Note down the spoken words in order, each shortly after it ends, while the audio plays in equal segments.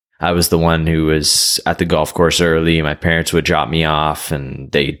I was the one who was at the golf course early. My parents would drop me off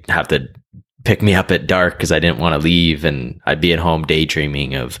and they'd have to pick me up at dark because I didn't want to leave. And I'd be at home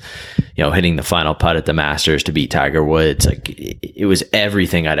daydreaming of, hitting the final putt at the Masters to beat Tiger Woods. Like it was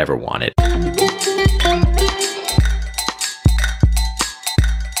everything I'd ever wanted.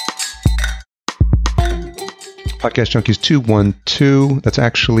 Podcast Junkies 212. That's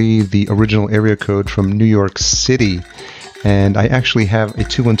actually the original area code from New York City. And I actually have a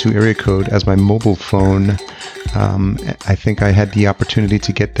 212 area code as my mobile phone. I think I had the opportunity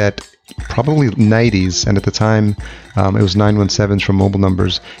to get that probably 90s. And at the time, it was 917s from mobile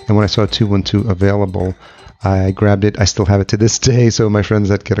numbers. And when I saw 212 available, I grabbed it. I still have it to this day. So my friends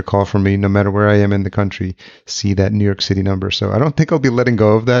that get a call from me, no matter where I am in the country, see that New York City number. So I don't think I'll be letting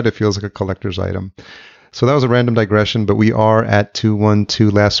go of that. It feels like a collector's item. So that was a random digression, but we are at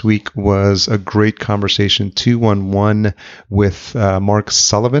 212. Last week was a great conversation, 211, with Mark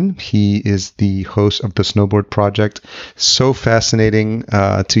Sullivan. He is the host of the Snowboard Project. So fascinating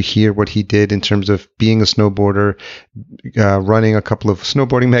to hear what he did in terms of being a snowboarder, running a couple of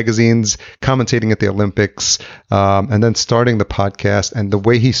snowboarding magazines, commentating at the Olympics, and then starting the podcast, and the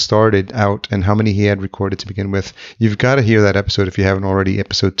way he started out and how many he had recorded to begin with. You've got to hear that episode if you haven't already,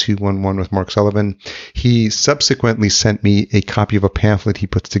 episode 211 with Mark Sullivan. He subsequently sent me a copy of a pamphlet he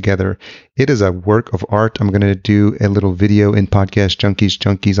puts together. It is a work of art. I'm going to do a little video in Podcast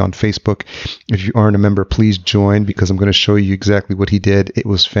Junkies on Facebook. If you aren't a member, please join because I'm going to show you exactly what he did. It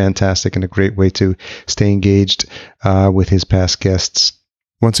was fantastic and a great way to stay engaged with his past guests.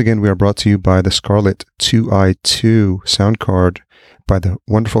 Once again, we are brought to you by the Scarlett 2i2 sound card by the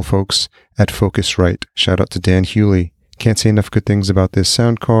wonderful folks at Focusrite. Shout out to Dan Hewley. Can't say enough good things about this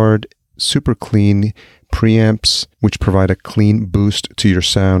sound card. Super clean preamps, which provide a clean boost to your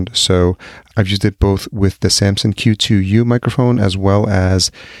sound. So I've used it both with the Samson Q2U microphone as well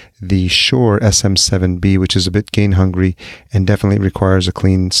as the Shure SM7B, which is a bit gain hungry and definitely requires a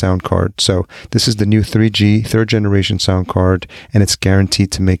clean sound card. So this is the new 3G, third generation sound card, and it's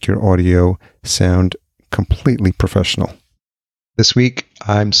guaranteed to make your audio sound completely professional. This week,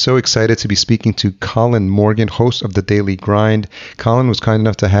 I'm so excited to be speaking to Colin Morgan, host of The Daily Grind. Colin was kind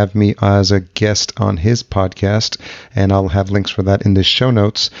enough to have me as a guest on his podcast, and I'll have links for that in the show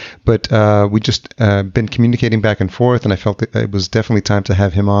notes. But we just been communicating back and forth, and I felt that it was definitely time to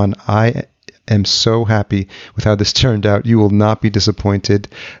have him on. I am so happy with how this turned out. You will not be disappointed.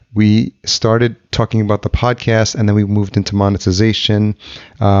 We started talking about the podcast and then we moved into monetization.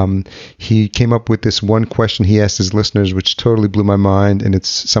 He came up with this one question he asked his listeners, which totally blew my mind. And it's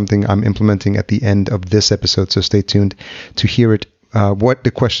something I'm implementing at the end of this episode. So stay tuned to hear it, what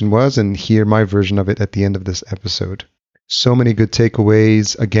the question was and hear my version of it at the end of this episode. So many good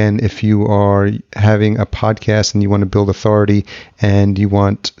takeaways. Again, if you are having a podcast and you want to build authority and you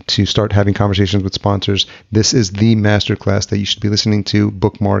want to start having conversations with sponsors, this is the masterclass that you should be listening to.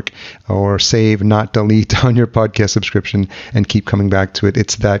 Bookmark or save, not delete on your podcast subscription and keep coming back to it.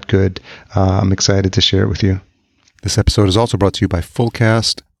 It's that good. I'm excited to share it with you. This episode is also brought to you by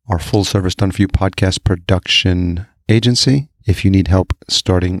Fullcast, our full service done for you podcast production agency. If you need help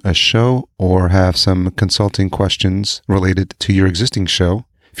starting a show or have some consulting questions related to your existing show,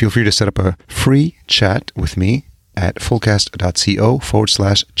 feel free to set up a free chat with me at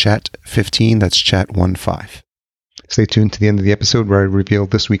fullcast.co/chat15. That's chat15. Stay tuned to the end of the episode where I reveal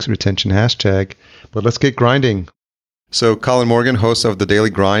this week's retention hashtag. But let's get grinding. So Colin Morgan, host of the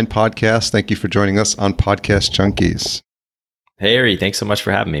Daily Grind podcast. Thank you for joining us on Podcast Junkies. Hey, Ari, thanks so much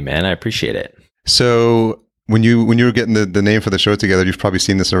for having me, man. I appreciate it. So when you were getting the name for the show together, you've probably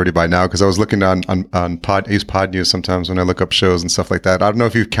seen this already by now because I was looking on Pod. I use Pod News sometimes when I look up shows and stuff like that. I don't know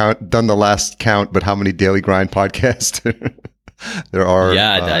if you've done the last count, but how many Daily Grind podcasts there are?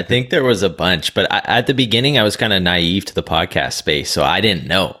 Yeah, I think there was a bunch, but at the beginning, I was kind of naive to the podcast space, so I didn't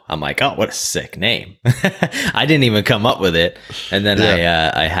know. I'm like, oh, what a sick name! I didn't even come up with it, and then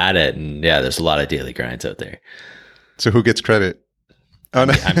I had it, and yeah, there's a lot of Daily Grinds out there. So who gets credit? Oh,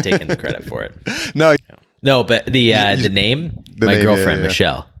 no. I'm taking the credit for it. No, but the name, my girlfriend,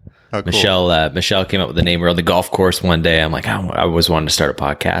 Michelle. Oh, cool. Michelle came up with the name. We were on the golf course one day. I'm like, oh, I always wanted to start a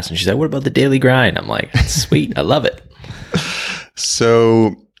podcast. And she said, what about the Daily Grind? I'm like, sweet. I love it.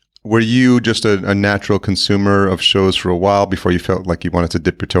 So were you just a natural consumer of shows for a while before you felt like you wanted to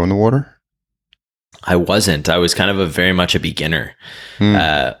dip your toe in the water? I wasn't. I was kind of very much a beginner.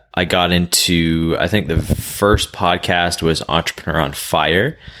 I got into, I think the first podcast was Entrepreneur on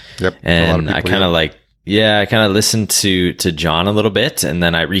Fire. Yep. And I kind of listened to John a little bit, and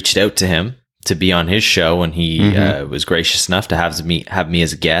then I reached out to him to be on his show, and he was gracious enough to have me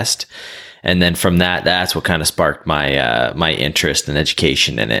as a guest. And then from that's what kind of sparked my my interest in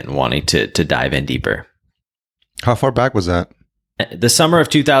education in it and wanting to dive in deeper. How far back was that? The summer of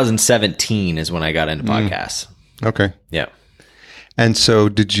 2017 is when I got into podcasts. Okay. Yeah. And so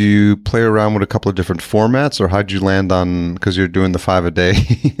did you play around with a couple of different formats, or how'd you land on, because you're doing the 5 a day,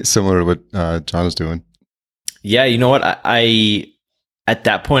 similar to what John is doing? Yeah, you know what? I at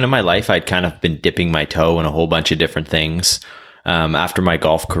that point in my life, I'd kind of been dipping my toe in a whole bunch of different things. After my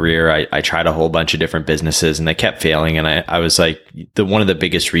golf career, I tried a whole bunch of different businesses and they kept failing. And I was like, one of the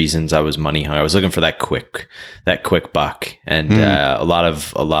biggest reasons I was money hungry. I was looking for that quick buck. And a lot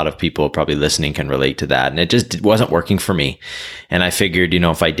of people probably listening can relate to that. And it just wasn't working for me. And I figured,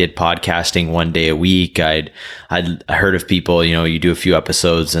 if I did podcasting 1 day a week, I heard of people, you do a few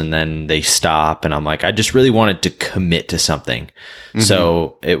episodes and then they stop. And I'm like, I just really wanted to commit to something. Mm-hmm.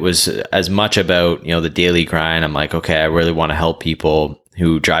 So it was as much about, the daily grind. I'm like, okay, I really want to help people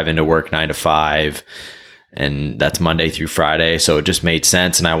who drive into work 9 to 5, and that's Monday through Friday. So it just made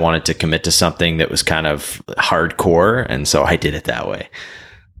sense. And I wanted to commit to something that was kind of hardcore. And so I did it that way.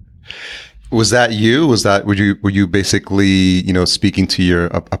 Was that you? Were you basically, speaking to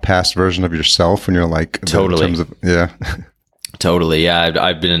a past version of yourself when you're like, totally. In terms of, yeah. Totally. Yeah.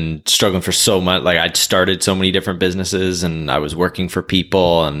 I've been struggling for so much. Like I'd started so many different businesses and I was working for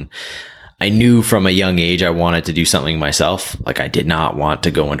people, and I knew from a young age I wanted to do something myself. Like I did not want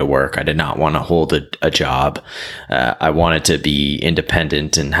to go into work. I did not want to hold a job. I wanted to be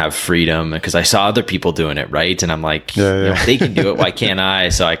independent and have freedom because I saw other people doing it, right? And I'm like, if they can do it, why can't I?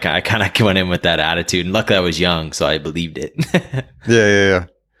 So I kind of went in with that attitude. And luckily I was young, so I believed it. Yeah.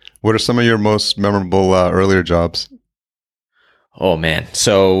 What are some of your most memorable earlier jobs? Oh, man.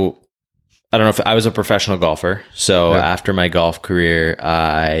 So I don't know if I was a professional golfer. So after my golf career,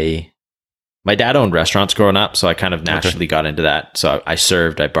 my dad owned restaurants growing up, so I kind of naturally got into that. So I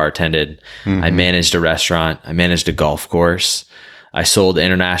served, I bartended, I managed a restaurant, I managed a golf course, I sold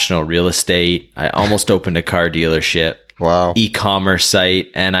international real estate, I almost opened a car dealership, e-commerce site,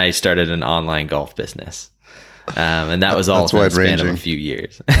 and I started an online golf business. And that was all in the span of a few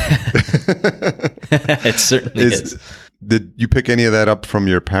years. It certainly is. Did you pick any of that up from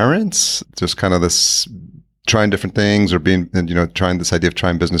your parents? Just kind of this trying different things, or trying this idea of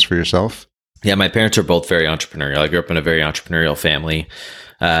trying business for yourself? Yeah, my parents are both very entrepreneurial. I grew up in a very entrepreneurial family.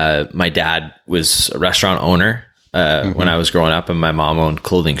 My dad was a restaurant owner when I was growing up, and my mom owned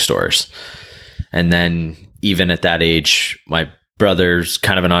clothing stores. And then even at that age, my brother's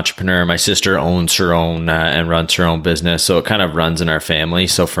kind of an entrepreneur. My sister owns her own and runs her own business. So it kind of runs in our family.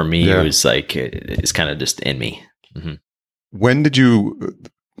 So for me, it was like, it's kind of just in me. Mm-hmm. When did you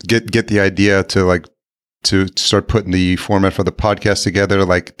get the idea to start putting the format for the podcast together?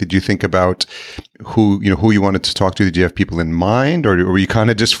 Like, did you think about who you wanted to talk to? Did you have people in mind, or were you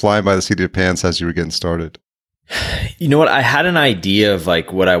kind of just flying by the seat of your pants as you were getting started? You know what? I had an idea of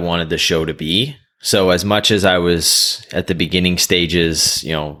like what I wanted the show to be. So as much as I was at the beginning stages,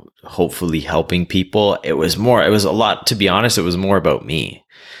 hopefully helping people, it was a lot, to be honest, it was more about me.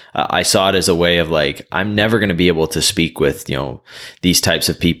 I saw it as a way of like, I'm never going to be able to speak with, these types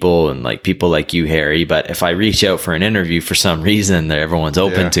of people and like people like you, Harry. But if I reach out for an interview for some reason, everyone's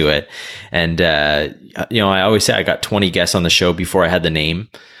open to it. And, I always say I got 20 guests on the show before I had the name.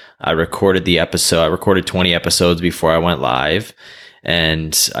 I recorded 20 episodes before I went live.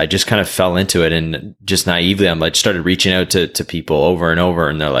 And I just kind of fell into it, and just naively, I'm like, started reaching out to people over and over,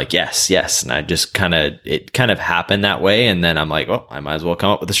 and they're like, yes. And I just it kind of happened that way. And then I'm like, well, I might as well come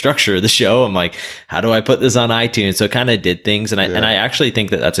up with the structure of the show. I'm like, how do I put this on iTunes? So kind of did things. And I actually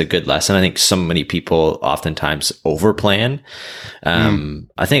think that that's a good lesson. I think so many people oftentimes overplan.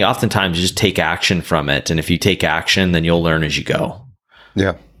 I think oftentimes you just take action from it. And if you take action, then you'll learn as you go.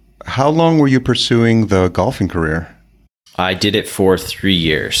 Yeah. How long were you pursuing the golfing career? I did it for 3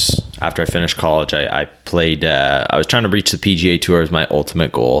 years. After I finished college, I played, I was trying to reach the PGA Tour as my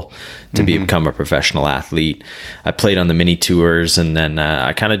ultimate goal, to become a professional athlete. I played on the mini tours, and then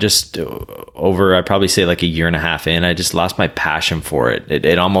I kind of just I'd probably say like a year and a half in, I just lost my passion for it.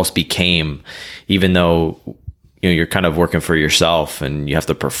 It almost became, even though you're kind of working for yourself and you have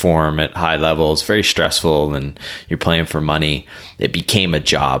to perform at high levels, very stressful, and you're playing for money, it became a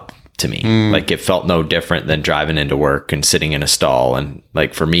job to me. Like it felt no different than driving into work and sitting in a stall. And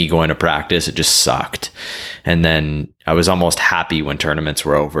like for me going to practice, it just sucked. And then I was almost happy when tournaments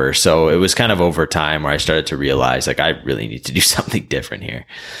were over. So it was kind of over time where I started to realize like I really need to do something different here.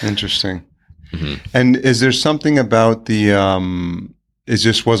 Interesting. And is there something about the it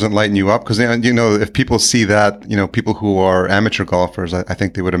just wasn't lighting you up? Because if people see that, people who are amateur golfers, I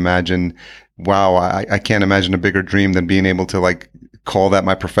think they would imagine, wow, I can't imagine a bigger dream than being able to like call that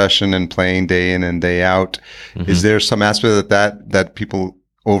my profession and playing day in and day out. Is there some aspect of that people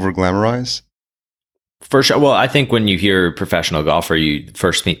over glamorize? For sure. Well, I think when you hear professional golfer,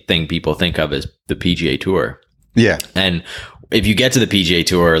 first thing people think of is the PGA Tour. Yeah. And if you get to the PGA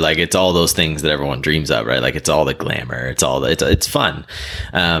Tour, like it's all those things that everyone dreams of, right? Like it's all the glamour, it's fun.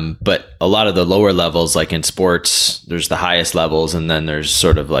 But a lot of the lower levels, like in sports, there's the highest levels, and then there's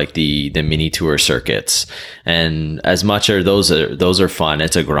sort of like the mini tour circuits. And as much as those are fun,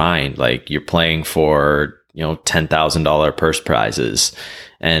 it's a grind. Like you're playing for, $10,000 purse prizes,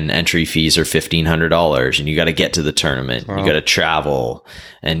 and entry fees are $1,500, and you got to get to the tournament. Wow. You got to travel,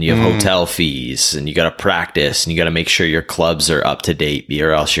 and you have hotel fees, and you got to practice, and you got to make sure your clubs are up to date,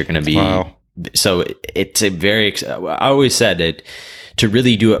 or else you're going to be. Wow. So it's I always said it, to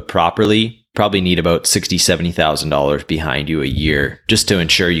really do it properly, probably need about $60,000, $70,000 behind you a year just to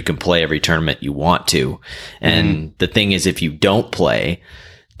ensure you can play every tournament you want to. And the thing is, if you don't play,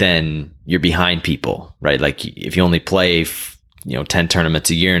 then you're behind people, right? Like if you only play 10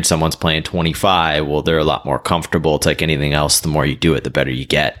 tournaments a year and someone's playing 25, well, they're a lot more comfortable. It's like anything else. The more you do it, the better you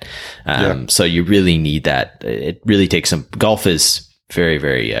get. So you really need that. It really takes golf is very,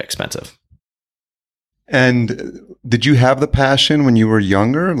 very expensive. And did you have the passion when you were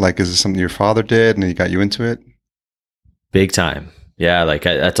younger? Like, is this something your father did and he got you into it? Big time. Yeah. Like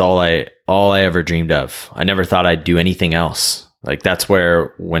that's all I ever dreamed of. I never thought I'd do anything else. Like that's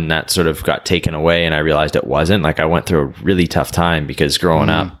where, when that sort of got taken away and I realized it wasn't, like I went through a really tough time, because growing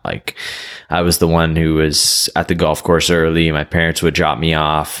up, like I was the one who was at the golf course early. My parents would drop me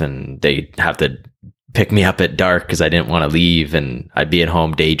off and they'd have to pick me up at dark because I didn't want to leave. And I'd be at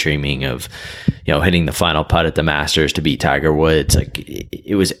home daydreaming of, hitting the final putt at the Masters to beat Tiger Woods. Like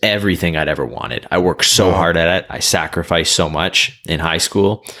it was everything I'd ever wanted. I worked so hard at it. I sacrificed so much in high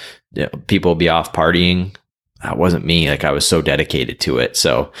school. People would be off partying. That wasn't me. Like I was so dedicated to it.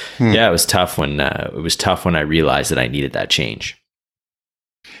 So yeah, it was tough when I realized that I needed that change.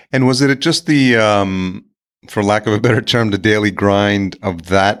 And was it just the, for lack of a better term, the daily grind of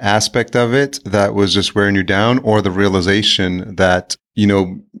that aspect of it that was just wearing you down, or the realization that,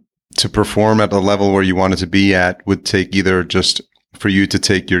 to perform at the level where you wanted to be at would take either just for you to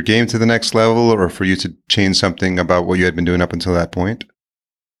take your game to the next level, or for you to change something about what you had been doing up until that point?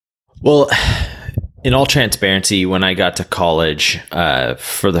 Well, in all transparency, when I got to college,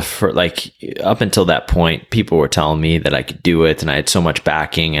 for up until that point, people were telling me that I could do it, and I had so much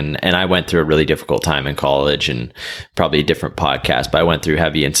backing, and I went through a really difficult time in college, and probably a different podcast, but I went through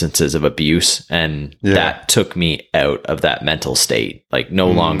heavy instances of abuse, and that took me out of that mental state. Like no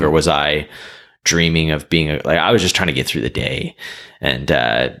longer was I dreaming of being I was just trying to get through the day, and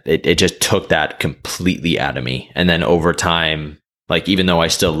it just took that completely out of me. And then over time, like, even though I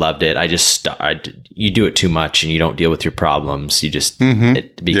still loved it, you do it too much and you don't deal with your problems. You just,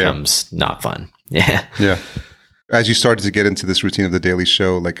 it becomes not fun. Yeah. Yeah. As you started to get into this routine of the daily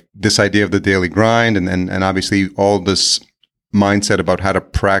show, like this idea of the daily grind and obviously all this mindset about how to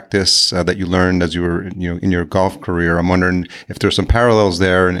practice that you learned as you were, in your golf career, I'm wondering if there's some parallels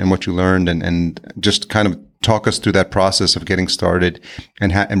there and what you learned, and just kind of talk us through that process of getting started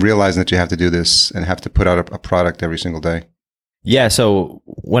and realizing that you have to do this and have to put out a product every single day. Yeah. So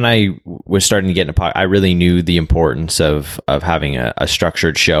when I was starting to get into podcast, I really knew the importance of having a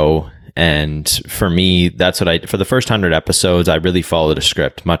structured show. And for me, that's what for the first 100 episodes, I really followed a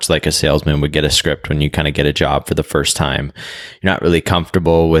script, much like a salesman would get a script when you kind of get a job for the first time. You're not really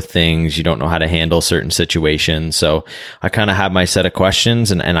comfortable with things. You don't know how to handle certain situations. So I kind of had my set of questions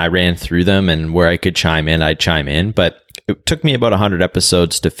and I ran through them, and where I could chime in, I'd chime in. But it took me about 100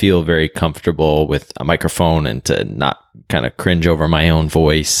 episodes to feel very comfortable with a microphone and to not kind of cringe over my own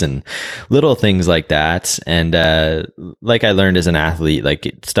voice and little things like that. And like I learned as an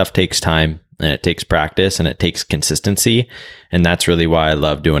athlete, stuff takes time and it takes practice and it takes consistency. And that's really why I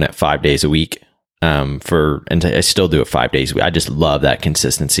love doing it 5 days a week. And I still do it 5 days a week. I just love that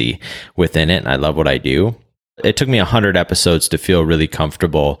consistency within it, and I love what I do. It took me 100 episodes to feel really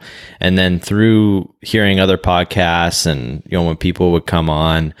comfortable. And then through hearing other podcasts and, when people would come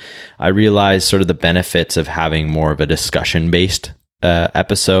on, I realized sort of the benefits of having more of a discussion-based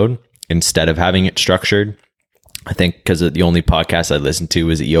episode instead of having it structured. I think because the only podcast I listened to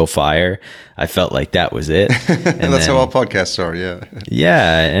was EO Fire, I felt like that was it. And that's how all podcasts are, yeah.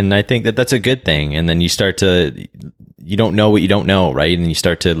 Yeah, and I think that's a good thing. And then you don't know what you don't know, right? And you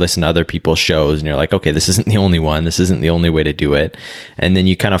start to listen to other people's shows and you're like, okay, this isn't the only one. This isn't the only way to do it. And then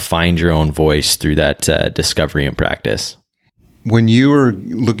you kind of find your own voice through that discovery and practice. When you were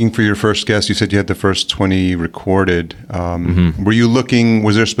looking for your first guest, you said you had the first 20 recorded. Were you looking,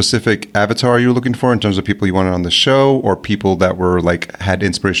 was there a specific avatar you were looking for in terms of people you wanted on the show, or people that were like, had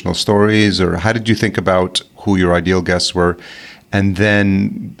inspirational stories, or how did you think about who your ideal guests were? And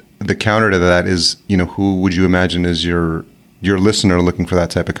then the counter to that is, who would you imagine is your listener looking for that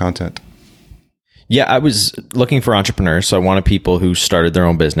type of content? Yeah, I was looking for entrepreneurs. So I wanted people who started their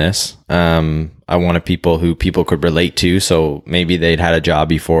own business. I wanted people who people could relate to. So maybe they'd had a job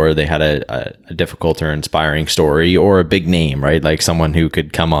before, they had a difficult or inspiring story, or a big name, right? Like someone who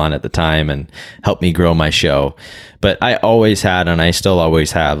could come on at the time and help me grow my show. But I always had, and I still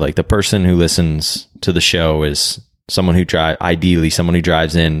always have, like the person who listens to the show is someone who ideally someone who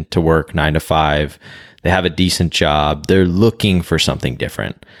drives in to work 9 to 5. They have a decent job. They're looking for something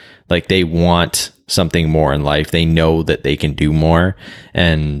different. Like they want something more in life. They know that they can do more.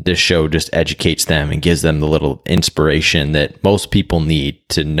 And this show just educates them and gives them the little inspiration that most people need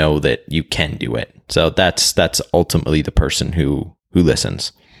to know that you can do it. So that's ultimately the person who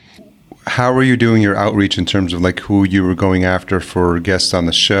listens. How are you doing your outreach in terms of like who you were going after for guests on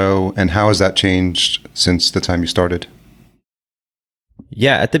the show? And how has that changed since the time you started?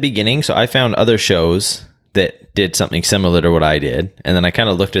 Yeah, at the beginning, so I found other shows that did something similar to what I did. And then I kind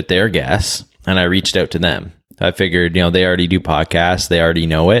of looked at their guests and I reached out to them. I figured, they already do podcasts. They already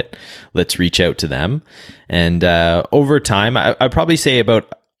know it. Let's reach out to them. And over time, I'd probably say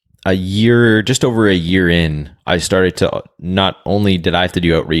about a year, just over a year in, I started to, not only did I have to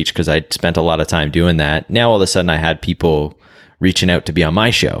do outreach because I'd spent a lot of time doing that. Now all of a sudden I had people reaching out to be on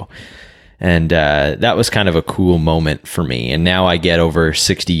my show. And that was kind of a cool moment for me. And now I get over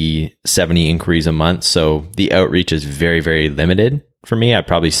 60, 70 inquiries a month. So the outreach is very, very limited for me. I'd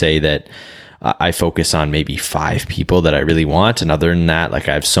probably say that I focus on maybe 5 people that I really want. And other than that, like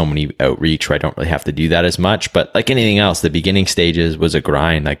I have so many outreach where I don't really have to do that as much. But like anything else, the beginning stages was a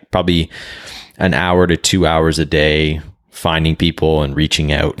grind, like probably an hour to 2 hours a day, finding people and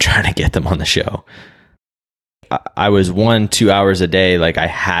reaching out, trying to get them on the show. I was 1-2 hours a day. Like I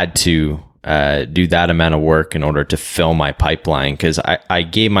had to do that amount of work in order to fill my pipeline. Cause I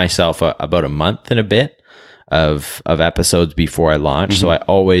gave myself about a month and a bit of episodes before I launched. So I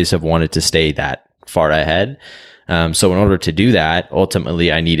always have wanted to stay that far ahead. So in order to do that,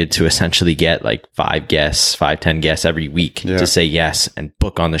 ultimately I needed to essentially get like 10 guests every week to say yes and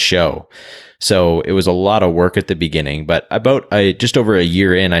book on the show. So it was a lot of work at the beginning, but about just over a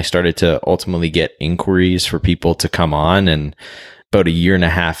year in, I started to ultimately get inquiries for people to come on. And about a year and a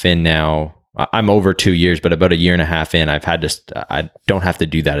half in now, I'm over 2 years, but about a year and a half in, I don't have to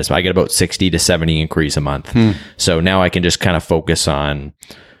do that as much. I get about 60 to 70 inquiries a month. So now I can just kind of focus on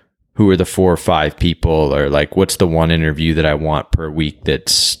who are the 4 or 5 people, or like, what's the one interview that I want per week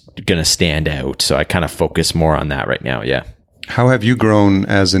that's going to stand out. So I kind of focus more on that right now. Yeah. How have you grown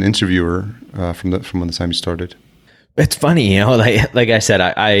as an interviewer from when the time you started? It's funny, like I said,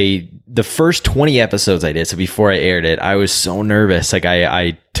 I the first 20 episodes I did, so before I aired it, I was so nervous. Like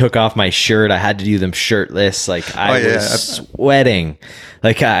I took off my shirt. I had to do them shirtless. Like I was sweating.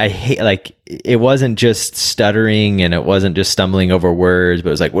 Like I hate, like it wasn't just stuttering and it wasn't just stumbling over words, but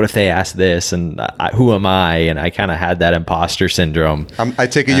it was like, what if they ask this? And who am I? And I kind of had that imposter syndrome. I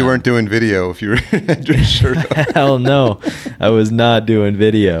take it you weren't doing video if you were had your shirt on. Hell no, I was not doing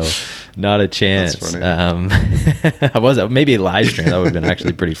video. Not a chance. That's funny. I was maybe a live stream. That would have been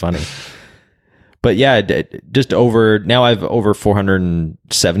actually pretty funny. But yeah, now I've over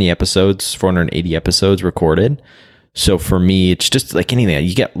 470 episodes, 480 episodes recorded. So for me, it's just like anything.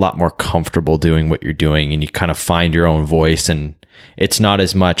 You get a lot more comfortable doing what you're doing, and you kind of find your own voice. And it's not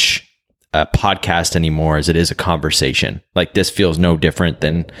as much a podcast anymore as it is a conversation. Like this feels no different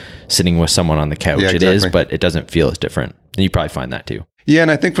than sitting with someone on the couch. Yeah, exactly. It is, but it doesn't feel as different. And you probably find that too. Yeah,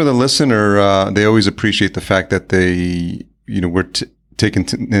 and I think for the listener, they always appreciate the fact that they, we're taking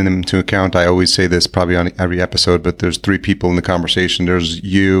them into account. I always say this probably on every episode, but there's 3 people in the conversation. There's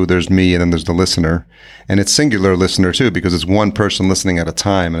you, there's me, and then there's the listener. And it's singular listener too, because it's one person listening at a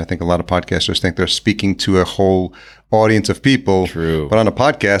time. And I think a lot of podcasters think they're speaking to a whole audience of people. True. But on a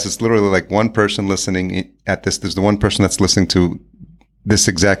podcast, it's literally like one person listening at this. There's the one person that's listening to this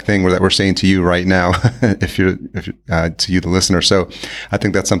exact thing that we're saying to you right now, if you're to you, the listener. So I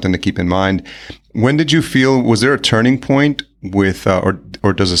think that's something to keep in mind. When did you feel, was there a turning point with,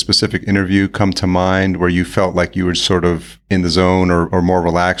 or does a specific interview come to mind where you felt like you were sort of in the zone or more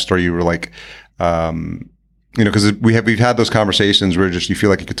relaxed, or you were like, because we've had those conversations where just you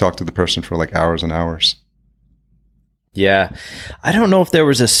feel like you could talk to the person for like hours and hours. Yeah. I don't know if there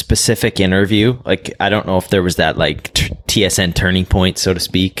was a specific interview. Like, I don't know if there was that like TSN turning point, so to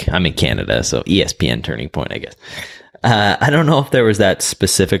speak. I'm in Canada, so ESPN turning point, I guess. I don't know if there was that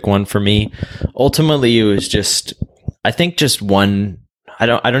specific one for me. Ultimately, it was just, I think just one, I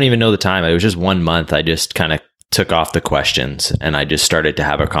don't even know the time. It was just 1 month. I just kind of took off the questions and I just started to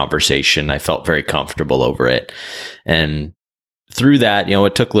have a conversation. I felt very comfortable over it. And through that,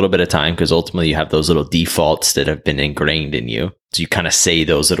 it took a little bit of time because ultimately you have those little defaults that have been ingrained in you. So you kind of say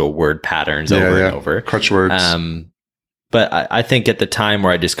those little word patterns over and over. Crutch words. But I think at the time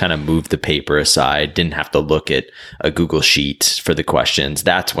where I just kind of moved the paper aside, didn't have to look at a Google Sheet for the questions,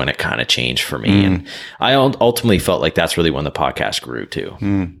 that's when it kind of changed for me. And I ultimately felt like that's really when the podcast grew too.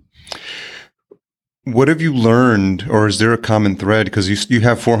 What have you learned, or is there a common thread? Because you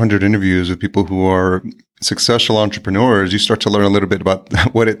have 400 interviews with people who are successful entrepreneurs. You start to learn a little bit about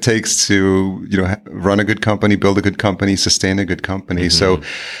what it takes to, run a good company, build a good company, sustain a good company. So,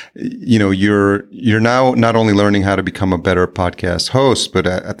 you're now not only learning how to become a better podcast host, but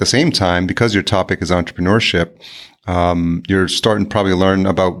at the same time, because your topic is entrepreneurship, you're starting to probably learn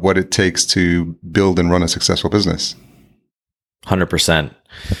about what it takes to build and run a successful business. 100%.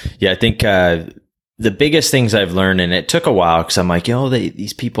 Yeah, I think, the biggest things I've learned, and it took a while because I'm like,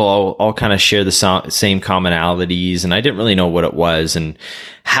 these people all kind of share the same commonalities, and I didn't really know what it was. And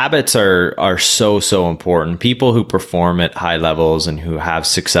habits are so important. People who perform at high levels and who have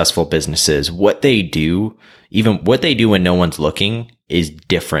successful businesses, what they do, even what they do when no one's looking, is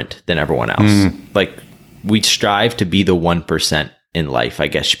different than everyone else. Like, we strive to be the 1% in life, I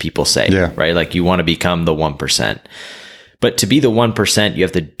guess people say, right? Like, you want to become the 1%. But to be the 1%, you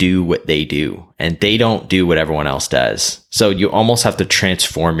have to do what they do, and they don't do what everyone else does. So you almost have to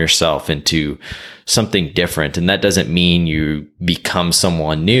transform yourself into something different. And that doesn't mean you become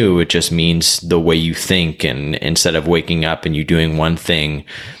someone new. It just means the way you think. And instead of waking up and you doing one thing,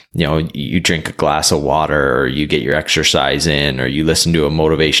 you drink a glass of water, or you get your exercise in, or you listen to a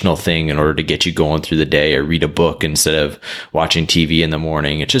motivational thing in order to get you going through the day, or read a book instead of watching TV in the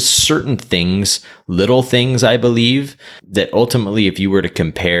morning. It's just certain things, little things, I believe, that ultimately, if you were to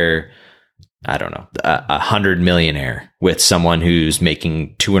compare, I don't know, 100 millionaire with someone who's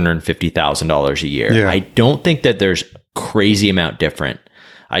making $250,000 a year, I don't think that there's crazy amount different.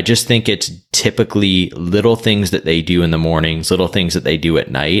 I just think it's typically little things that they do in the mornings, little things that they do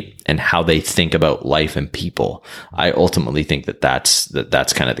at night, and how they think about life and people. I ultimately think that's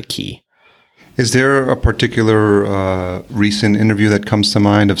kind of the key. Is there a particular recent interview that comes to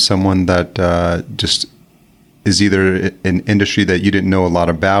mind of someone that just is either an industry that you didn't know a lot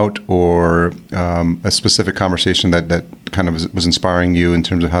about, or a specific conversation that kind of was inspiring you in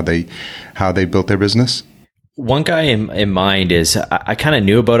terms of how they built their business? One guy in mind is, I kind of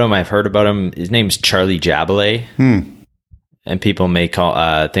knew about him. I've heard about him. His name's Charlie Jabalay. And people may call,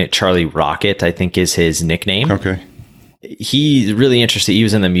 I think Charlie Rocket, I think is his nickname. Okay. He's really interesting. He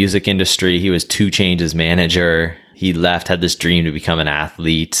was in the music industry. He was 2 Chainz' manager. He left, had this dream to become an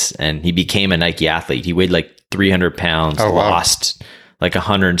athlete, and he became a Nike athlete. He weighed like 300 pounds, lost like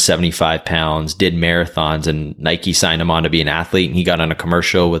 175 pounds, did marathons, and Nike signed him on to be an athlete. And he got on a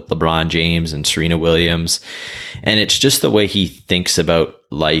commercial with LeBron James and Serena Williams. And it's just the way he thinks about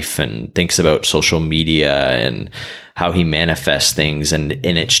life and thinks about social media and how he manifests things. And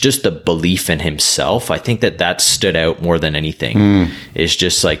it's just the belief in himself. I think that stood out more than anything. It's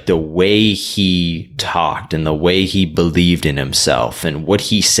just like the way he talked and the way he believed in himself, and what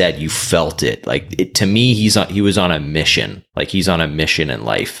he said, you felt it. Like, to me, he was on a mission. Like, he's on a mission in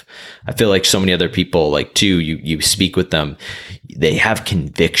life. I feel like so many other people, like, too, you speak with them, they have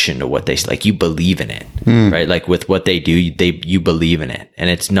conviction to what they, like, you believe in it, right? Like, with what they do, you believe in it. And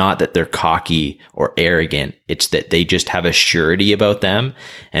it's not that they're cocky or arrogant. It's that they just have a surety about them.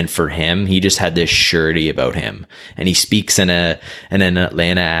 And for him, he just had this surety about him. And he speaks in an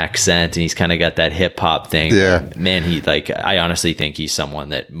Atlanta accent, and he's kind of got that hip hop thing. Yeah. Man, I honestly think he's someone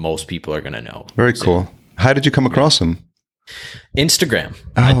that most people are going to know. Very cool. How did you come across him? Instagram.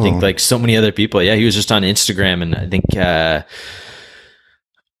 I think, like so many other people. Yeah, he was just on Instagram, and I think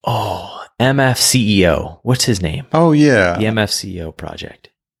MFCEO. What's his name? Oh yeah, the MFCEO project.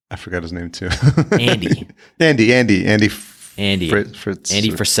 I forgot his name too. Andy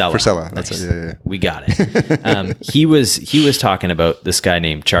Frisella. Frisella. Nice. That's it. Yeah. We got it. He was talking about this guy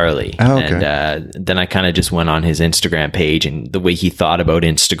named Charlie. And then I kind of just went on his Instagram page, and the way he thought about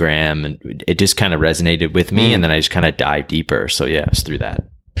Instagram, and it just kind of resonated with me. And then I just kind of dived deeper. So yeah, it's through that.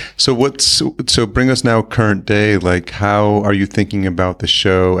 So bring us now current day. Like, how are you thinking about the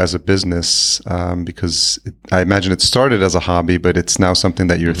show as a business? Because I imagine it started as a hobby, but it's now something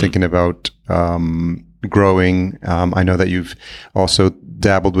that you're thinking about growing. I know that you've also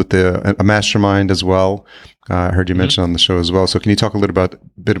dabbled with a mastermind as well. I heard you mention on the show as well. So can you talk a little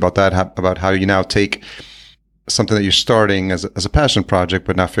bit about that, about how you now take something that you're starting as a passion project,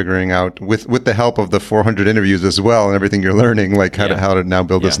 but not figuring out with the help of the 400 interviews as well and everything you're learning, like how to now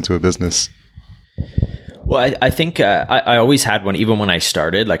build this into a business. Well, I think I always had one, even when I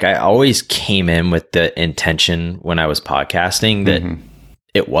started, like I always came in with the intention when I was podcasting that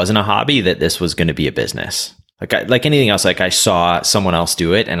it wasn't a hobby, that this was going to be a business. Like anything else, like I saw someone else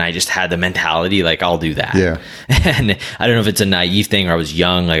do it and I just had the mentality, like I'll do that. Yeah. And I don't know if it's a naive thing or I was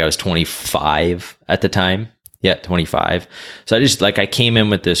young, like I was 25 at the time. Yeah, 25. So I came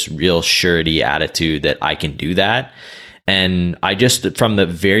in with this real surety attitude that I can do that. And I just, from the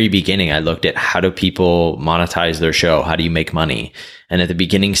very beginning, I looked at how do people monetize their show? How do you make money? And at the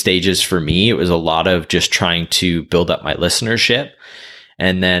beginning stages for me, it was a lot of just trying to build up my listenership.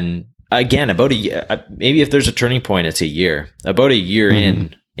 And then again, about a year, maybe if there's a turning point, it's a year. About a year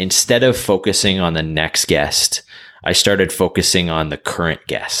in, instead of focusing on the next guest, I started focusing on the current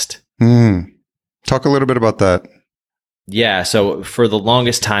guest. Talk a little bit about that. Yeah. So for the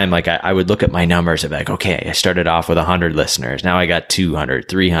longest time, like I would look at my numbers and be like, okay, I started off with 100 listeners. Now I got 200,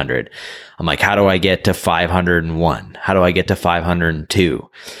 300. I'm like, how do I get to 501? How do I get to 502?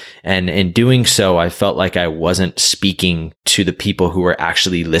 And in doing so, I felt like I wasn't speaking to the people who were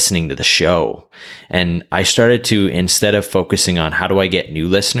actually listening to the show. And I started to, instead of focusing on how do I get new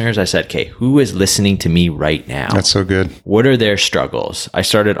listeners, I said, okay, who is listening to me right now? That's so good. What are their struggles? I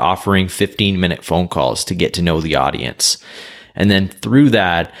started offering 15-minute phone calls to get to know the audience. And then through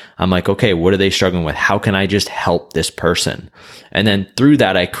that, I'm like, okay, what are they struggling with? How can I just help this person? And then through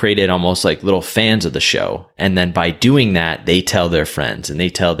that, I created almost like little fans of the show. And then by doing that, they tell their friends and they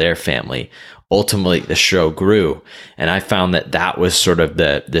tell their family. Ultimately, the show grew. And I found that that was sort of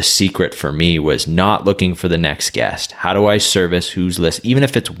the secret for me, was not looking for the next guest. How do I service who's listening? Even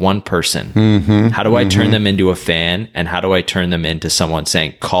if it's one person, how do I turn them into a fan? And how do I turn them into someone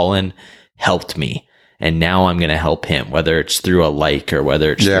saying, Colin helped me, and now I'm going to help him, whether it's through a like or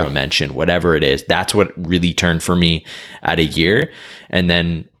whether it's through a mention, whatever it is. That's what really turned for me at a year. And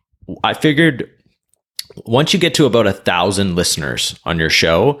then I figured once you get to about 1,000 listeners on your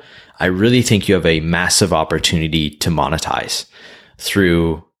show, I really think you have a massive opportunity to monetize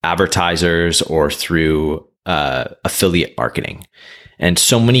through advertisers or through affiliate marketing. And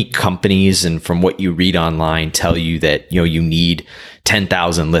so many companies, and from what you read online, tell you that, you need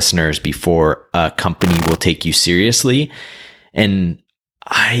 10,000 listeners before a company will take you seriously. And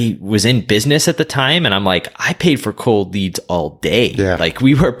I was in business at the time, and I'm like, I paid for cold leads all day. Yeah. Like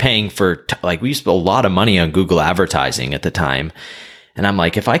we were paying for, we spent a lot of money on Google advertising at the time. And I'm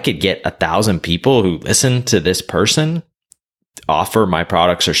like, if I could get 1,000 people who listen to this person, offer my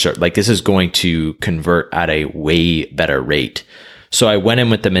products or like, this is going to convert at a way better rate. So I went in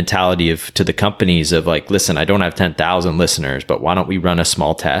with the mentality to the companies of like, listen, I don't have 10,000 listeners, but why don't we run a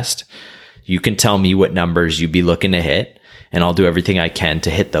small test? You can tell me what numbers you'd be looking to hit, and I'll do everything I can to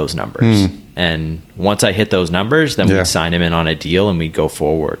hit those numbers. And once I hit those numbers, then we'd sign them in on a deal and we'd go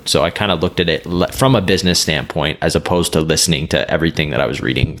forward. So I kind of looked at it from a business standpoint, as opposed to listening to everything that I was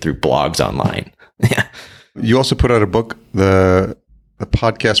reading through blogs online. You also put out a book, the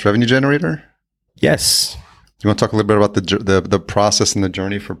Podcast Revenue Generator. Yes. You want to talk a little bit about the process and the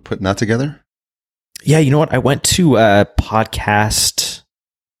journey for putting that together? Yeah, you know what? I went to Podcast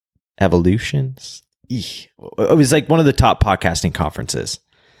Evolutions. It was like one of the top podcasting conferences.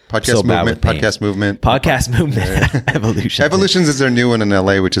 Podcast Movement. Evolutions. Evolutions is their new one in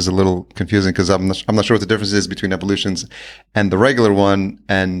LA, which is a little confusing because I'm not sure what the difference is between Evolutions and the regular one.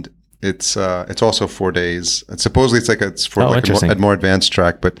 And it's also 4 days. And supposedly it's for a more advanced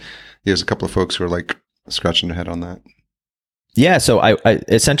track, but there's a couple of folks who are like scratching their head on that. Yeah. So I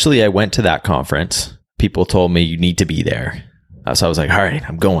essentially went to that conference. People told me you need to be there. So I was like, all right,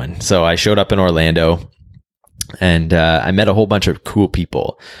 I'm going. So I showed up in Orlando, and I met a whole bunch of cool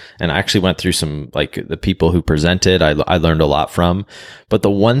people. And I actually went through some, like, the people who presented, I learned a lot from. But the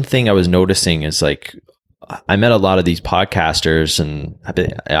one thing I was noticing is, like, I met a lot of these podcasters, and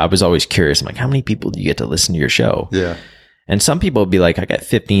I was always curious. I'm like, how many people do you get to listen to your show? Yeah. And some people would be like, I got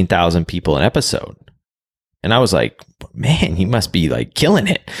 15,000 people an episode. And I was like, man, he must be like killing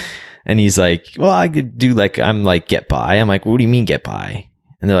it. And he's like, well, I could do get by. I'm like, what do you mean get by?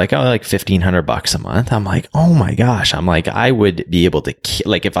 And they're like, oh, like $1,500 a month. I'm like, oh my gosh. I'm like, I would be able to,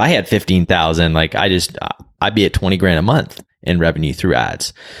 like, if I had 15,000, like I'd be at 20 grand a month in revenue through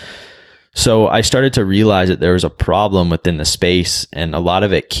ads. So I started to realize that there was a problem within the space, and a lot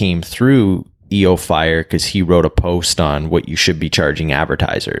of it came through EO Fire, because he wrote a post on what you should be charging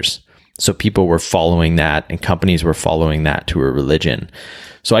advertisers. So people were following that, and companies were following that to a religion.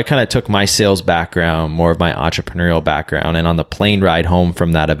 So I kind of took my sales background, more of my entrepreneurial background, and on the plane ride home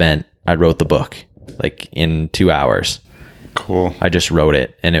from that event, I wrote the book. like in 2 hours. Cool. I just wrote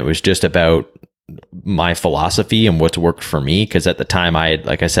it, and it was just about my philosophy and what's worked for me. Cause at the time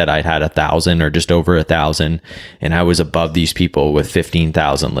like I said, I'd had 1,000 or just over 1,000, and I was above these people with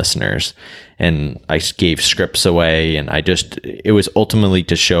 15,000 listeners, and I gave scripts away. And it was ultimately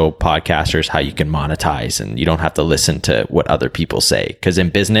to show podcasters how you can monetize, and you don't have to listen to what other people say. Cause in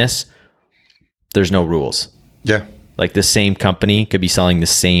business, there's no rules. Yeah. Like the same company could be selling the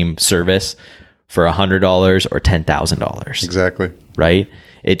same service for $100 or $10,000. Exactly. Right?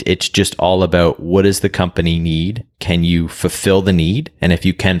 It's just all about, what does the company need? Can you fulfill the need? And if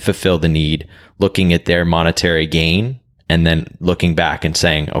you can fulfill the need, looking at their monetary gain and then looking back and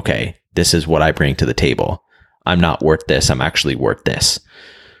saying, okay, this is what I bring to the table. I'm not worth this. I'm actually worth this.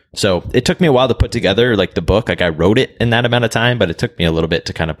 So it took me a while to put together like the book. Like I wrote it in that amount of time, but it took me a little bit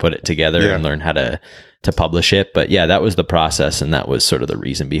to kind of put it together and learn how to publish it. But yeah, that was the process, and that was sort of the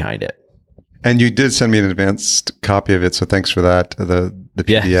reason behind it. And you did send me an advanced copy of it, so thanks for that. The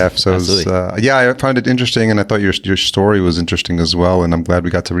PDF. Yeah, so it was, I found it interesting, and I thought your story was interesting as well. And I'm glad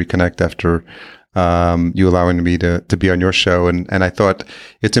we got to reconnect after you allowing me to be on your show. And I thought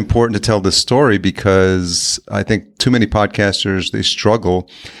it's important to tell this story because I think too many podcasters, they struggle.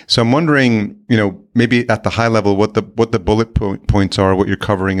 So I'm wondering, maybe at the high level, what the bullet points are, what you're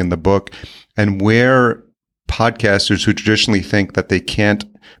covering in the book, and where podcasters who traditionally think that they can't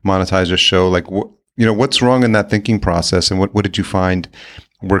monetize their show, like what's wrong in that thinking process, and what did you find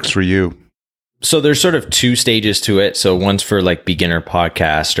works for you? So there's sort of two stages to it. So one's for like beginner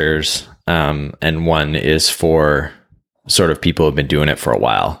podcasters, and one is for sort of people who've been doing it for a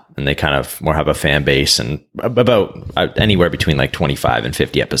while, and they kind of more have a fan base, and about anywhere between like 25 and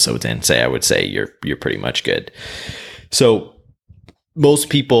 50 episodes in, I would say you're pretty much good. So most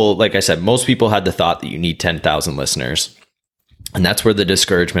people, like I said, most people had the thought that you need 10,000 listeners. And that's where the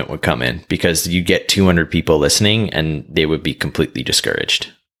discouragement would come in, because you get 200 people listening and they would be completely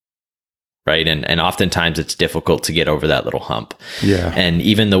discouraged. Right. And oftentimes it's difficult to get over that little hump. Yeah. And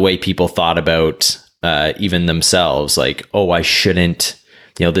even the way people thought about even themselves, like, oh, I shouldn't,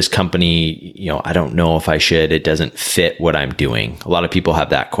 this company, I don't know if I should, it doesn't fit what I'm doing. A lot of people have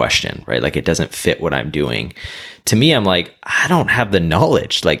that question, right? Like, it doesn't fit what I'm doing. To me, I'm like, I don't have the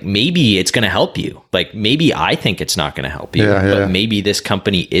knowledge. Like, maybe it's going to help you. Like, maybe I think it's not going to help you, but maybe this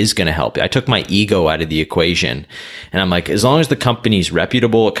company is going to help you. I took my ego out of the equation, and I'm like, as long as the company's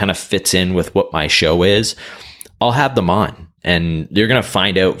reputable, it kind of fits in with what my show is, I'll have them on. And you're going to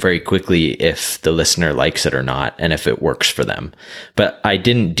find out very quickly if the listener likes it or not, and if it works for them. But I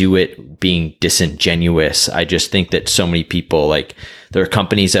didn't do it being disingenuous. I just think that so many people, like, there are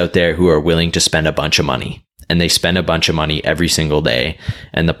companies out there who are willing to spend a bunch of money, and they spend a bunch of money every single day.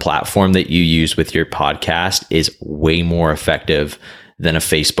 And the platform that you use with your podcast is way more effective than a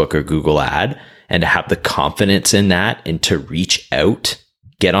Facebook or Google ad. And to have the confidence in that, and to reach out,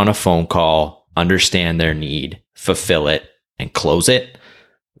 get on a phone call, understand their need, fulfill it, and close it,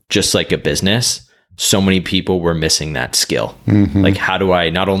 just like a business. So many people were missing that skill. Mm-hmm. Like, how do I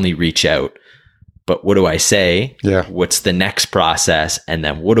not only reach out, but what do I say? Yeah. What's the next process? And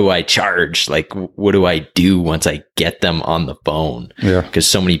then what do I charge? Like, what do I do once I get them on the phone? Yeah. Because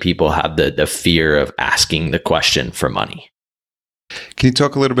so many people have the fear of asking the question for money. Can you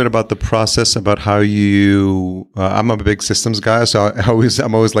talk a little bit about the process, about how you? I'm a big systems guy, so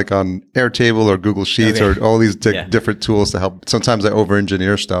I'm always like on Airtable or Google Sheets or all these different tools to help. Sometimes I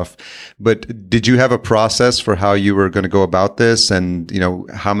over-engineer stuff, but did you have a process for how you were going to go about this? And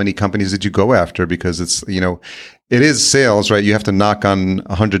how many companies did you go after? Because it's it is sales, right? You have to knock on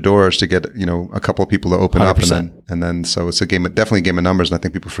 100 doors to get a couple of people to open 100%. Up, and then so it's definitely a game of numbers, and I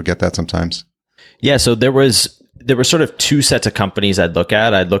think people forget that sometimes. Yeah, so there were sort of two sets of companies I'd look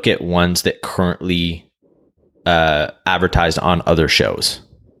at. I'd look at ones that currently advertised on other shows.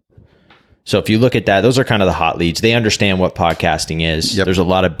 So if you look at that, those are kind of the hot leads. They understand what podcasting is. Yep. There's a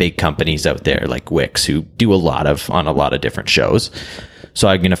lot of big companies out there like Wix who do on a lot of different shows. So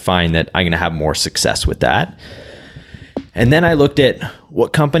I'm going to find that I'm going to have more success with that. And then I looked at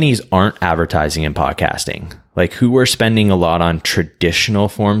what companies aren't advertising in podcasting, like who are spending a lot on traditional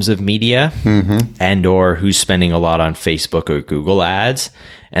forms of media, mm-hmm. and or who's spending a lot on Facebook or Google ads.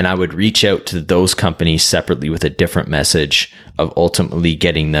 And I would reach out to those companies separately with a different message of ultimately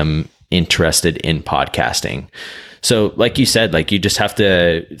getting them interested in podcasting. So like you said, like you just have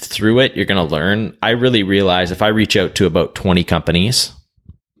to, through it, you're going to learn. I really realize if I reach out to about 20 companies,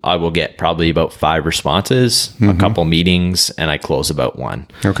 I will get probably about 5 responses, mm-hmm. a couple meetings, and I close about 1.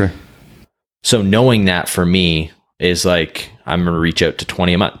 Okay. So knowing that for me is like, I'm going to reach out to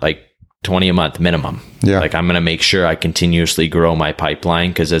 20 a month. Like 20 a month minimum. Yeah. Like I'm going to make sure I continuously grow my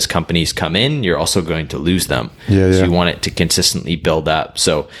pipeline, because as companies come in, you're also going to lose them. So you want it to consistently build up.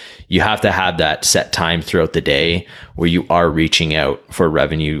 So you have to have that set time throughout the day where you are reaching out for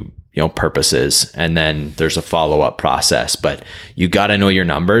revenue, purposes. And then there's a follow-up process, but you got to know your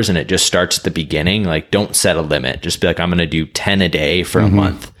numbers, and it just starts at the beginning. Like, don't set a limit. Just be like, I'm going to do 10 a day for a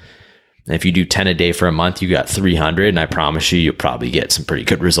month. And if you do 10 a day for a month, you got 300. And I promise you'll probably get some pretty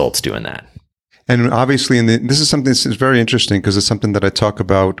good results doing that. And obviously, this is something that's very interesting, because it's something that I talk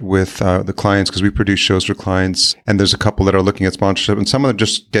about with the clients, because we produce shows for clients, and there's a couple that are looking at sponsorship, and some are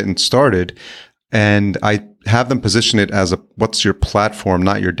just getting started. And I have them position it as what's your platform,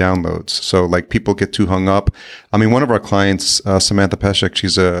 not your downloads. So like, people get too hung up. I mean, one of our clients, Samantha Peshek,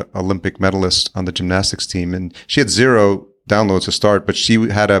 she's a Olympic medalist on the gymnastics team, and she had 0 downloads to start, but she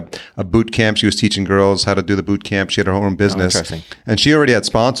had a boot camp. She was teaching girls how to do the boot camp. She had her own business, and she already had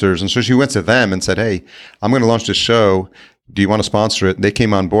sponsors. And so she went to them and said, hey, I'm going to launch this show. Do you want to sponsor it? They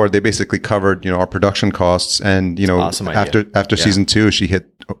came on board. They basically covered, our production costs. And, awesome after season 2, she hit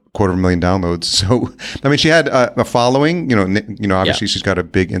 250,000 downloads. So, I mean, she had a following, obviously she's got a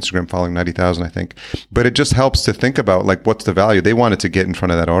big Instagram following, 90,000, I think, but it just helps to think about, like, what's the value? They wanted to get in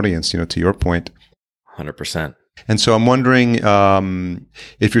front of that audience, to your point. 100%. And so I'm wondering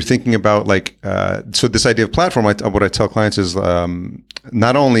if you're thinking about, like, so this idea of platform, what I tell clients is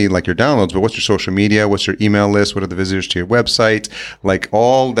not only like your downloads, but what's your social media, what's your email list, what are the visitors to your website, like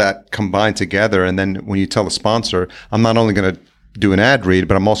all that combined together. And then when you tell a sponsor, I'm not only going to do an ad read,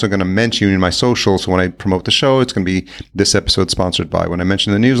 but I'm also going to mention you in my social. So when I promote the show, it's going to be this episode sponsored by. When I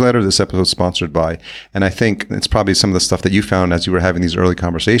mention the newsletter, this episode sponsored by. And I think it's probably some of the stuff that you found as you were having these early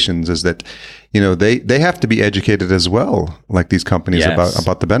conversations is that, they have to be educated as well, like these companies,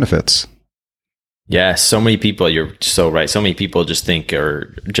 about the benefits. Yeah, so many people, you're so right. So many people just think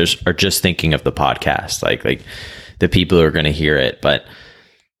are just thinking of the podcast, like the people who are going to hear it. But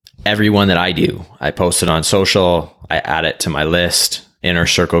everyone that I do, I post it on social, I add it to my list, inner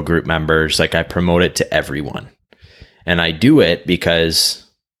circle group members, like I promote it to everyone. And I do it because,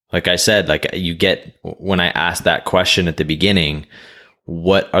 like I said, like you get, when I asked that question at the beginning,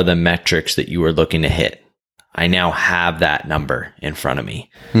 what are the metrics that you are looking to hit? I now have that number in front of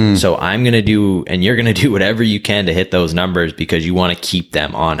me. So I'm going to do, and you're going to do whatever you can to hit those numbers, because you want to keep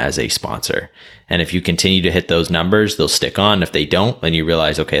them on as a sponsor. And if you continue to hit those numbers, they'll stick on. If they don't, then you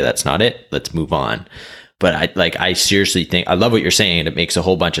realize, okay, that's not it. Let's move on. But I seriously think, I love what you're saying. It makes a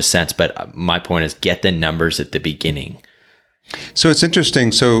whole bunch of sense. But my point is, get the numbers at the beginning. So it's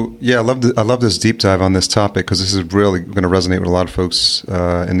interesting. So yeah, I love this deep dive on this topic, because this is really going to resonate with a lot of folks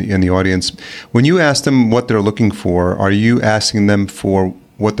in the audience. When you ask them what they're looking for, are you asking them for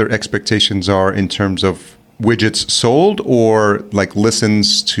what their expectations are in terms of widgets sold, or like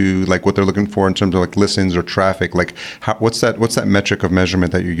listens to, like what they're looking for in terms of like listens or traffic? Like what's that metric of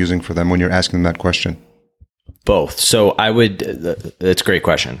measurement that you're using for them when you're asking them that question? Both. So that's a great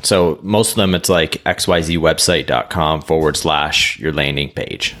question. So most of them, it's like xyzwebsite.com/ your landing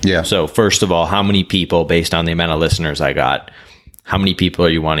page. Yeah. So first of all, how many people, based on the amount of listeners I got, how many people are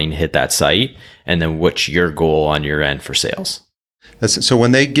you wanting to hit that site? And then what's your goal on your end for sales? So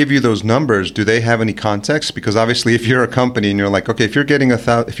when they give you those numbers, do they have any context? Because obviously, if you're a company and you're like, okay, if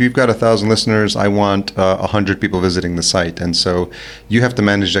you've got 1,000 listeners, I want 100 people visiting the site, and so you have to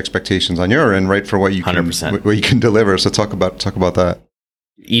manage expectations on your end, right, for what you 100%. what you can deliver. So talk about that.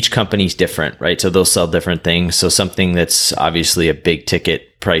 Each company's different, right? So they'll sell different things. So something that's obviously a big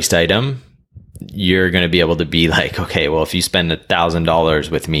ticket priced item, you're going to be able to be like, okay, well, if you spend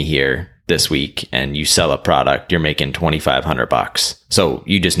 $1,000 with me here this week and you sell a product, you're making $2,500. So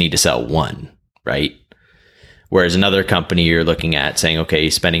you just need to sell one, right? Whereas another company you're looking at saying, okay,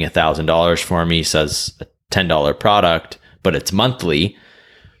 he's spending $1,000 for me, says a $10 product, but it's monthly.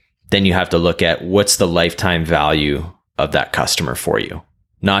 Then you have to look at what's the lifetime value of that customer for you.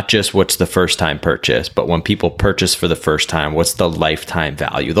 Not just what's the first time purchase, but when people purchase for the first time, what's the lifetime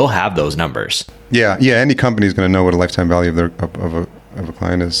value? They'll have those numbers. Yeah. Any company is going to know what a lifetime value of a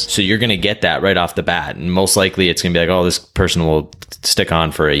client is. So you're going to get that right off the bat. And most likely it's going to be like, oh, this person will stick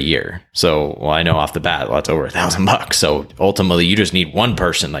on for a year. So, well, I know off the bat, well, that's over $1,000. So ultimately you just need one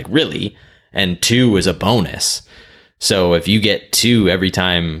person, like really, and 2 is a bonus. So if you get 2 every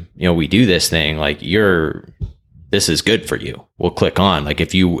time, we do this thing, like this is good for you. We'll click on. Like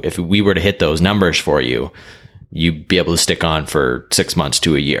if we were to hit those numbers for you, you'd be able to stick on for 6 months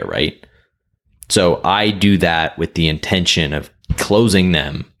to a year, right? So I do that with the intention of closing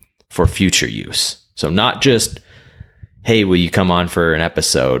them for future use. So not just, hey, will you come on for an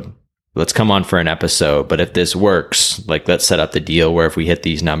episode? let's come on for an episode. But if this works, like, let's set up the deal where if we hit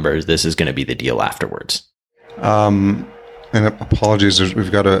these numbers, this is going to be the deal afterwards. And apologies,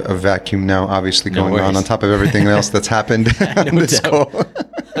 we've got a vacuum now, obviously, going on top of everything else that's happened on this call.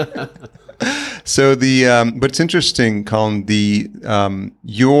 So but it's interesting, Colin.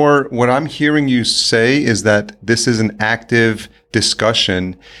 What I'm hearing you say is that this is an active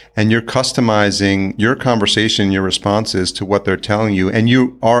discussion, and you're customizing your conversation, your responses to what they're telling you, and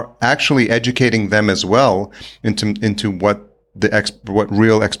you are actually educating them as well into what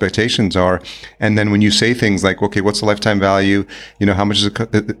real expectations are. And then when you say things like, okay, what's the lifetime value? How much is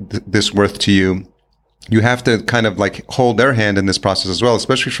this worth to you? You have to kind of like hold their hand in this process as well,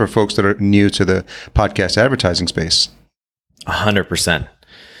 especially for folks that are new to the podcast advertising space. 100%.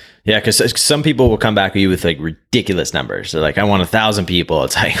 Yeah, because some people will come back with you with like ridiculous numbers. They're like, I want 1,000 people.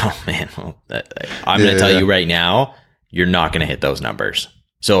 It's like, oh man, I'm going to tell you right now, you're not going to hit those numbers.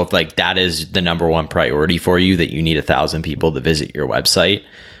 So if like that is the number one priority for you, that you need 1,000 people to visit your website,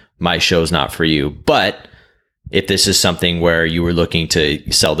 my show's not for you. But if this is something where you were looking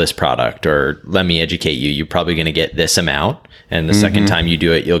to sell this product, or let me educate you, you're probably going to get this amount. And the second time you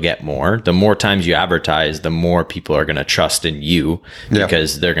do it, you'll get more. The more times you advertise, the more people are going to trust in you,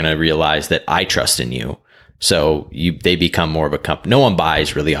 because they're going to realize that I trust in you. So they become more of a company. No one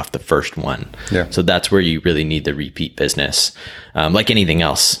buys really off the first one. Yeah. So that's where you really need the repeat business. Like anything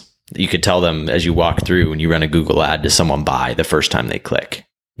else, you could tell them as you walk through, when you run a Google ad, does someone buy the first time they click?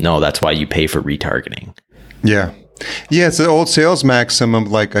 No, that's why you pay for retargeting. Yeah. Yeah, it's an old sales maxim of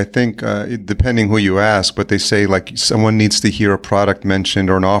like, I think, depending who you ask, but they say like someone needs to hear a product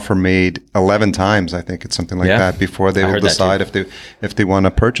mentioned or an offer made 11 times. I think it's something like that before they will decide if they want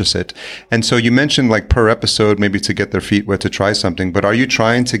to purchase it. And so you mentioned like per episode, maybe to get their feet wet to try something, but are you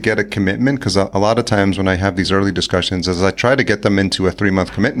trying to get a commitment? Because a lot of times when I have these early discussions, as I try to get them into a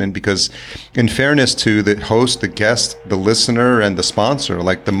 3-month commitment, because in fairness to the host, the guest, the listener, and the sponsor,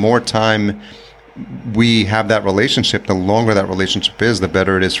 like the more time we have that relationship, the longer that relationship is, the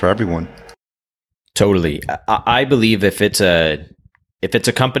better it is for everyone. Totally. I believe if it's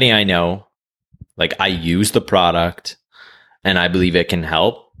a company I know, like I use the product and I believe it can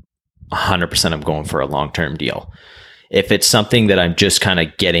help, 100% I'm going for a long-term deal. If it's something that I'm just kind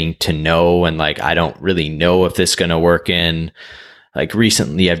of getting to know and like I don't really know if this is going to work in, like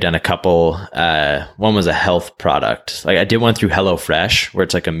recently I've done a couple, one was a health product. Like I did one through HelloFresh where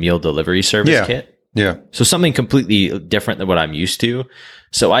it's like a meal delivery service kit. Yeah. So something completely different than what I'm used to.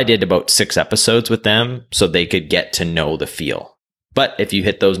 So I did about 6 episodes with them so they could get to know the feel. But if you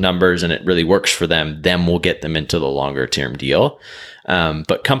hit those numbers and it really works for them, then we'll get them into the longer term deal.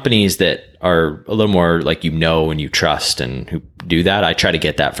 But companies that are a little more like, and you trust and who do that, I try to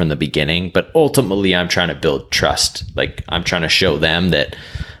get that from the beginning. But ultimately, I'm trying to build trust. Like I'm trying to show them that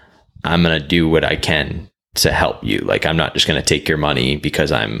I'm going to do what I can to help you. Like I'm not just going to take your money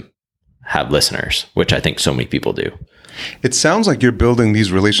because have listeners, which I think so many people do. It sounds like you're building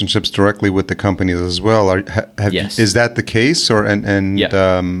these relationships directly with the companies as well. Yes. Is that the case? And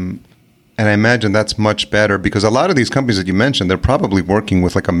I imagine that's much better, because a lot of these companies that you mentioned, they're probably working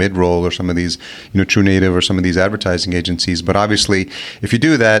with like a Midroll or some of these, True Native or some of these advertising agencies. But obviously, if you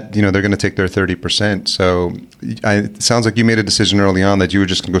do that, they're going to take their 30%. So it sounds like you made a decision early on that you were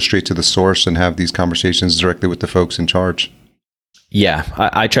just going to go straight to the source and have these conversations directly with the folks in charge. Yeah,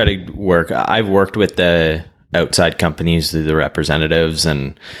 I try to work. I've worked with the outside companies, the representatives,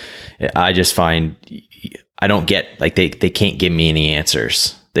 and I just find I don't get, like, they can't give me any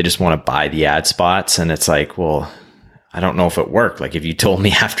answers. They just want to buy the ad spots. And it's like, well, I don't know if it worked. Like if you told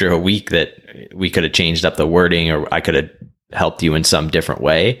me after a week that we could have changed up the wording or I could have helped you in some different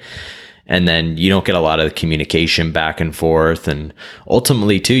way. And then you don't get a lot of communication back and forth. And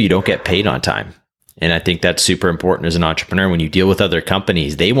ultimately too, you don't get paid on time. And I think that's super important as an entrepreneur. When you deal with other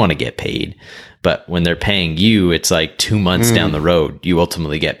companies, they want to get paid. But when they're paying you, it's like 2 months down the road, you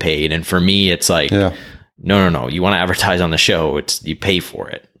ultimately get paid. And for me, it's like, no. You want to advertise on the show. You pay for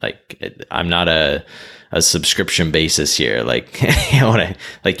it. Like I'm not a subscription basis here. Like,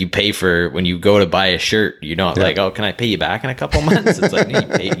 you pay for when you go to buy a shirt, like, oh, can I pay you back in a couple months? It's like, no,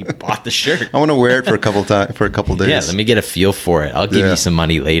 you bought the shirt. I want to wear it for a couple days. Yeah. Let me get a feel for it. I'll give you some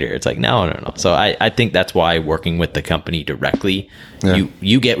money later. It's like, no. So I think that's why working with the company directly,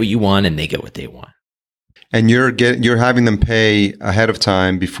 you get what you want and they get what they want. And you're having them pay ahead of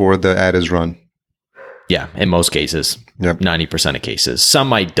time before the ad is run. Yeah. In most cases, 90% of cases.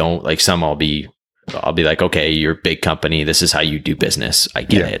 Some I don't, like some I'll be like, okay, you're a big company. This is how you do business. I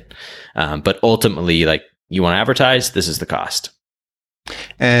get it. But ultimately, like, you want to advertise, this is the cost.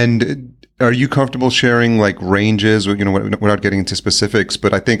 And Are you comfortable sharing like ranges, without getting into specifics?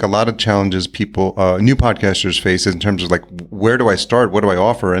 But I think a lot of challenges people, new podcasters face is in terms of like, where do I start? What do I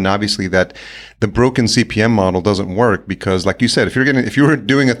offer? And obviously that the broken CPM model doesn't work because like you said, if you were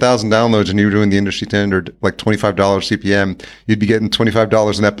doing 1,000 downloads and you were doing the industry standard, like $25 CPM, you'd be getting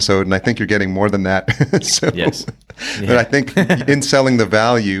 $25 an episode. And I think you're getting more than that. So, yes. Yeah. But I think in selling the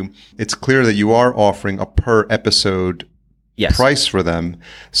value, it's clear that you are offering a per episode price for them.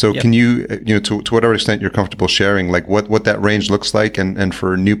 So can you, to whatever extent you're comfortable sharing, like what that range looks like and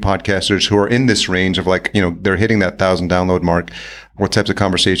for new podcasters who are in this range of like, they're hitting that 1,000 download mark, what types of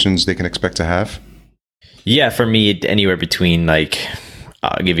conversations they can expect to have? Yeah, for me, anywhere between like,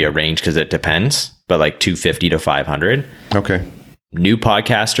 I'll give you a range because it depends, but like 250 to 500. Okay. New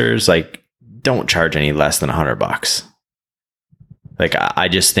podcasters, like don't charge any less than $100. Like, I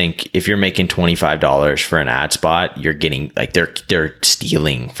just think if you're making $25 for an ad spot, you're getting like they're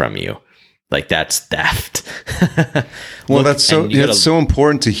stealing from you. Like that's theft. Well, that's so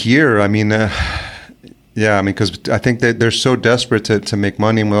important to hear. I mean, because I think that they're so desperate to make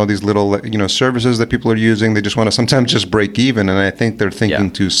money with all these little, services that people are using. They just want to sometimes just break even. And I think they're thinking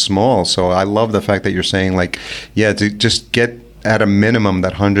too small. So I love the fact that you're saying like, to just get at a minimum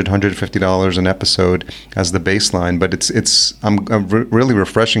that $150 an episode as the baseline, but it's really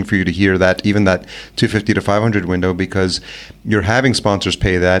refreshing for you to hear that even that 250 to 500 window, because you're having sponsors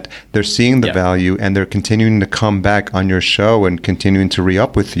pay that, they're seeing the value, and they're continuing to come back on your show and continuing to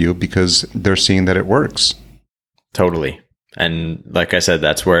re-up with you because they're seeing that it works. Totally. And like I said,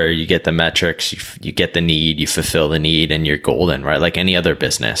 that's where you get the metrics, you get the need, you fulfill the need, and you're golden, right? Like any other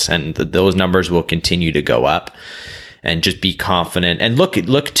business. And those numbers will continue to go up. And just be confident and look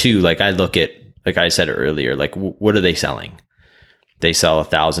too, like I said earlier, like what are they selling? They sell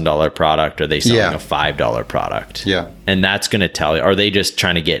 $1,000 product, or they selling a $5 product. Yeah. And that's going to tell you, are they just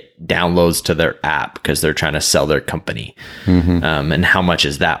trying to get downloads to their app because they're trying to sell their company? Mm-hmm. And how much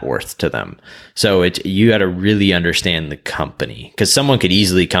is that worth to them? So you got to really understand the company, because someone could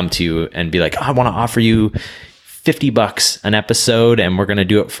easily come to you and be like, I want to offer you $50 an episode and we're going to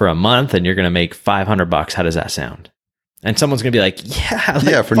do it for a month and you're going to make $500. How does that sound? And someone's going to be like,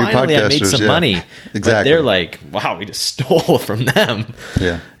 for new podcasters, I made some money. Exactly. But they're like, wow, we just stole from them.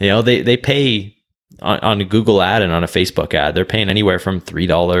 Yeah. They pay on a Google ad and on a Facebook ad, they're paying anywhere from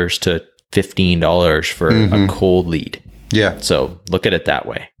 $3 to $15 for a cold lead. Yeah. So look at it that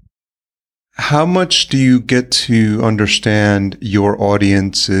way. How much do you get to understand your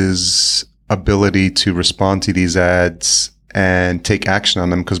audience's ability to respond to these ads and take action on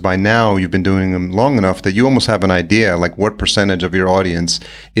them? Because by now you've been doing them long enough that you almost have an idea like what percentage of your audience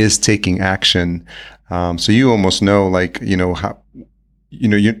is taking action. So you almost know, like, how,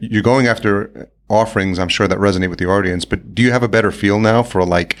 you're going after offerings, I'm sure, that resonate with your audience, but do you have a better feel now for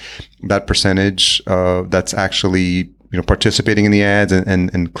like that percentage that's actually, participating in the ads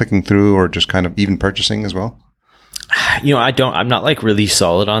and clicking through, or just kind of even purchasing as well? I'm not like really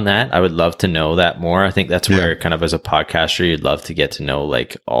solid on that. I would love to know that more. I think that's where kind of as a podcaster, you'd love to get to know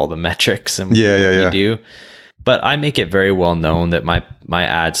like all the metrics and what you do. But I make it very well known that my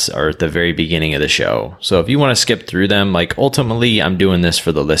ads are at the very beginning of the show. So if you want to skip through them, like ultimately I'm doing this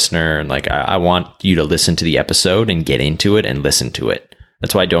for the listener. And like, I want you to listen to the episode and get into it and listen to it.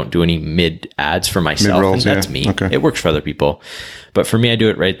 That's why I don't do any mid ads for myself. Mid-rolls, and that's me. Okay. It works for other people. But for me, I do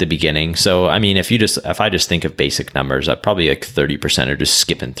it right at the beginning. So, I mean, if I just think of basic numbers, I'd probably like 30% are just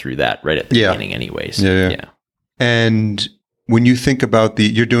skipping through that right at the beginning anyways. Yeah. And when you think about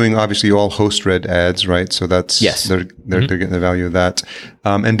you're doing obviously all host read ads, right? So that's, they're getting the value of that.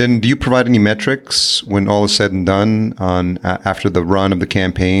 And then do you provide any metrics when all is said and done on after the run of the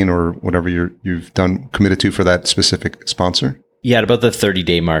campaign or whatever you've done committed to for that specific sponsor? Yeah, at about the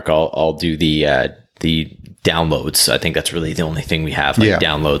 30-day mark, I'll do the downloads. I think that's really the only thing we have,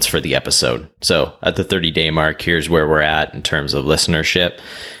 downloads for the episode. So at the 30-day mark, here's where we're at in terms of listenership,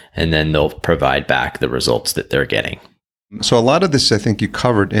 and then they'll provide back the results that they're getting. So a lot of this, I think, you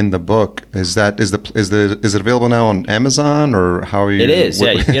covered in the book. Is it available now on Amazon, or how are you? It is.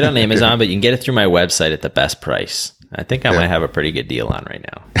 Yeah, you can get it on Amazon, but you can get it through my website at the best price. I think I might have a pretty good deal on right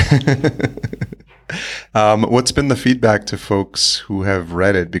now. What's been the feedback to folks who have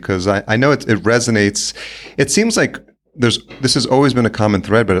read it? Because I know it resonates. It seems like this has always been a common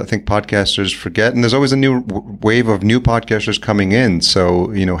thread, but I think podcasters forget, and there's always a new wave of new podcasters coming in. So,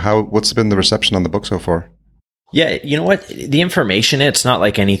 what's been the reception on the book so far? Yeah, you know what? The information, it's not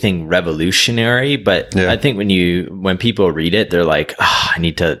like anything revolutionary, but I think when people read it, they're like, I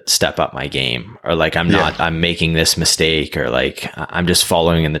need to step up my game, or like, I'm making this mistake, or like, I'm just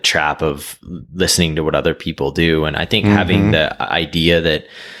following in the trap of listening to what other people do. And I think having the idea that,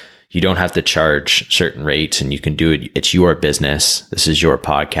 you don't have to charge certain rates and you can do it. It's your business. This is your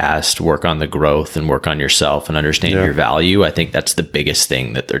podcast. Work on the growth and work on yourself and understand your value. I think that's the biggest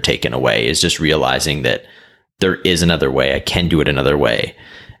thing that they're taking away, is just realizing that there is another way. I can do it another way.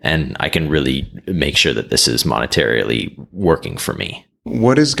 And I can really make sure that this is monetarily working for me.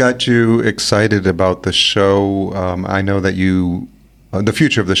 What has got you excited about the show? I know that the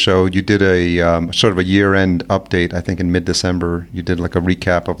future of the show, you did a sort of a year-end update, I think in mid-December. You did like a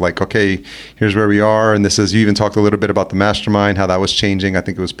recap of like, okay, here's where we are. And you even talked a little bit about the mastermind, how that was changing. I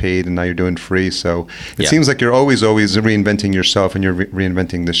think it was paid and now you're doing free. So it seems like you're always reinventing yourself, and you're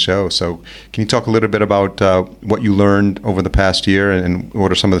reinventing the show. So can you talk a little bit about what you learned over the past year, and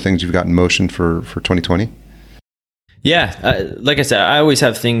what are some of the things you've got in motion for 2020? Yeah. Like I said, I always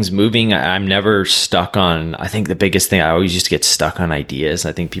have things moving. I'm never stuck on, I think the biggest thing, I always used to get stuck on ideas.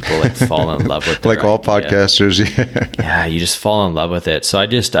 I think people like fall in love with it. Like all podcasters. Yeah. You just fall in love with it. So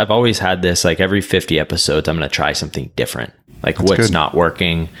I've always had this, like every 50 episodes, I'm going to try something different. Like That's what's good. Not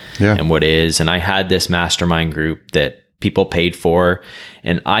working and what is. And I had this mastermind group that people paid for,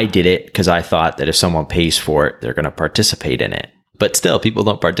 and I did it because I thought that if someone pays for it, they're going to participate in it. But still, people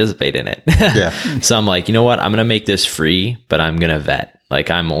don't participate in it. So I'm like, you know what? I'm going to make this free, but I'm going to vet. Like,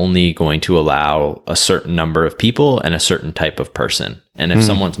 I'm only going to allow a certain number of people and a certain type of person. And if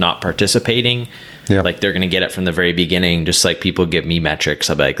someone's not participating, like they're going to get it from the very beginning. Just like people give me metrics.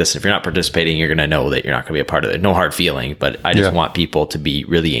 I'll be like, listen, if you're not participating, you're going to know that you're not going to be a part of it. No hard feeling, but I just want people to be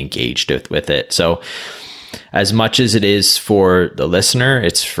really engaged with it. So as much as it is for the listener,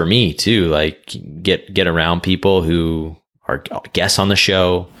 it's for me too. Like get around people who are guests on the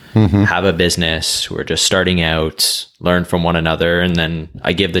show, have a business, who are just starting out, learn from one another. And then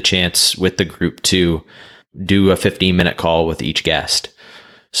I give the chance with the group to do a 15-minute call with each guest.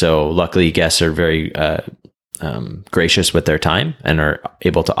 So luckily guests are very gracious with their time and are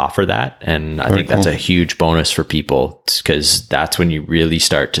able to offer that. And I think that's a huge bonus for people, because that's when you really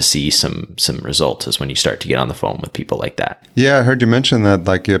start to see some results, is when you start to get on the phone with people like that. Yeah, I heard you mention that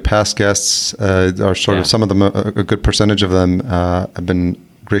like your past guests are sort of, some of them, a good percentage of them have been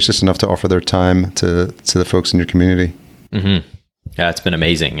gracious enough to offer their time to the folks in your community. Mm-hmm. Yeah, it's been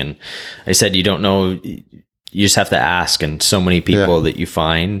amazing. And I said, you don't know, you just have to ask. And so many people that you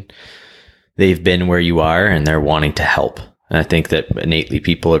find, they've been where you are and they're wanting to help. And I think that innately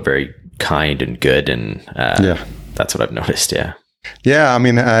people are very kind and good. And that's what I've noticed. Yeah. Yeah. I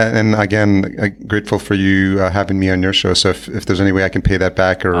mean, and again, grateful for you having me on your show. So if there's any way I can pay that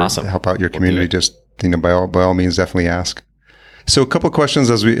back or help out your community, just, by all means, definitely ask. So a couple of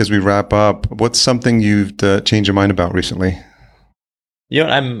questions as we wrap up. What's something you've changed your mind about recently? You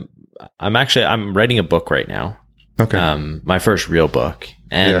know, I'm writing a book right now. Okay. My first real book.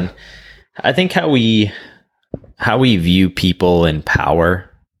 And I think how we view people in power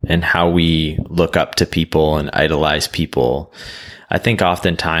and how we look up to people and idolize people, I think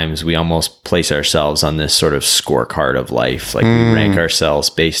oftentimes we almost place ourselves on this sort of scorecard of life. Like we rank ourselves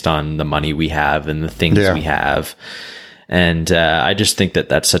based on the money we have and the things we have. And I just think that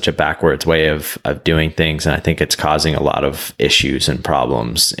that's such a backwards way of doing things. And I think it's causing a lot of issues and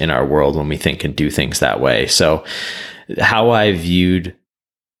problems in our world when we think and do things that way. So how I viewed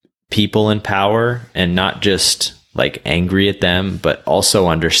people in power, and not just like angry at them, but also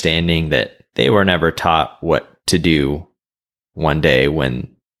understanding that they were never taught what to do one day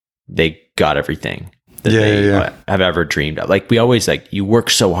when they got everything that they have ever dreamed of. Like we always you work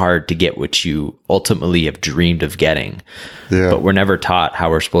so hard to get what you ultimately have dreamed of getting, but we're never taught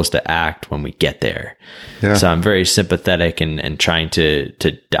how we're supposed to act when we get there. So I'm very sympathetic and trying to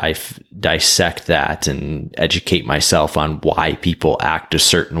dissect that and educate myself on why people act a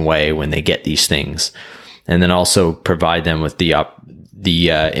certain way when they get these things. And then also provide them with the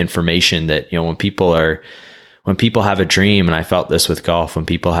information that, when people have a dream, and I felt this with golf, when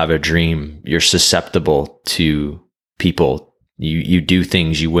people have a dream, you're susceptible to people. You do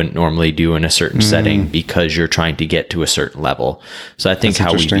things you wouldn't normally do in a certain setting because you're trying to get to a certain level. So I think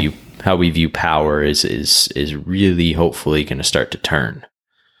how we view power is really hopefully going to start to turn.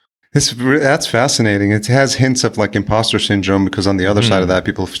 That's fascinating. It has hints of like imposter syndrome, because on the other side of that,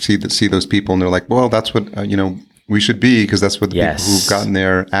 people see those people and they're like, well, that's what, we should be, because that's what the people who've gotten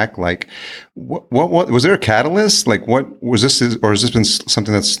there act like. What was there a catalyst? Like what was this, or has this been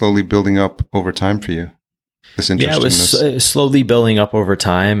something that's slowly building up over time for you? This interestingness? Yeah, it was slowly building up over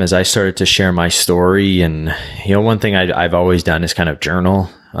time as I started to share my story. And, one thing I've always done is kind of journal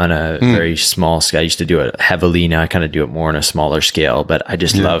on a very small scale. I used to do it heavily. Now I kind of do it more on a smaller scale, but I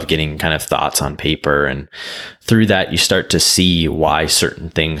just love getting kind of thoughts on paper. And through that, you start to see why certain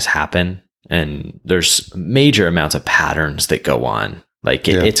things happen. And there's major amounts of patterns that go on. Like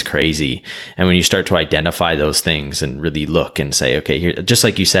it's crazy. And when you start to identify those things and really look and say, okay, here, just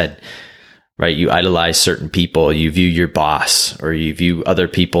like you said, right? You idolize certain people, you view your boss, or you view other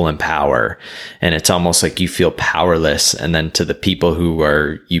people in power, and it's almost like you feel powerless. And then to the people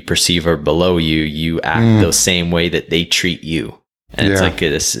who you perceive are below you, you act the same way that they treat you. And it's like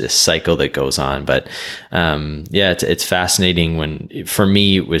this cycle that goes on. But it's fascinating. For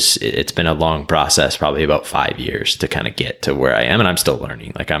me, it's been a long process, probably about 5 years to kind of get to where I am, and I'm still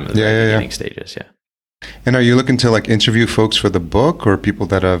learning. Like I'm in the beginning stages. Yeah. And are you looking to like interview folks for the book, or people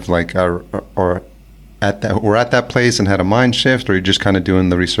that have like were at that place and had a mind shift, or are you just kind of doing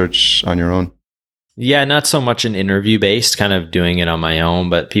the research on your own? Yeah, not so much an interview based, kind of doing it on my own,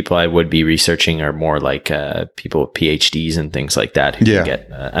 but people I would be researching are more like people with PhDs and things like that who can get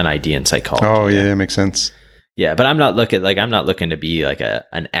an idea in psychology. Oh, yeah, makes sense. Yeah, but I'm not looking to be like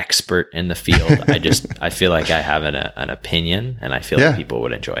an expert in the field. I feel like I have an opinion, and I feel like people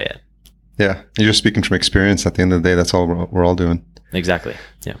would enjoy it. Yeah, you're just speaking from experience. At the end of the day, that's all we're all doing. Exactly.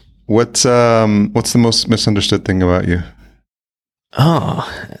 Yeah. What's the most misunderstood thing about you? Oh,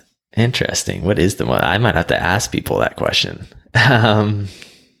 interesting. What is the one? I might have to ask people that question. I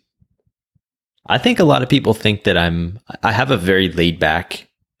think a lot of people think that I have a very laid back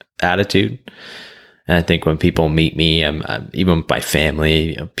attitude. And I think when people meet me, I'm even with my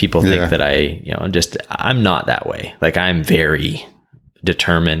family, people think that I'm not that way. Like I'm very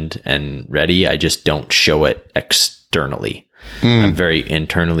determined and ready. I just don't show it externally. I'm very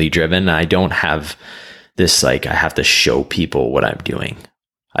internally driven. I don't have this, like, I have to show people what I'm doing.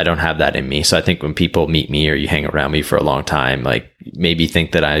 I don't have that in me. So I think when people meet me or you hang around me for a long time, like maybe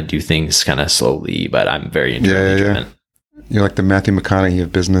think that I do things kind of slowly, but I'm very internally driven. You're like the Matthew McConaughey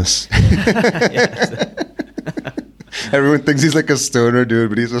of business. Everyone thinks he's like a stoner dude,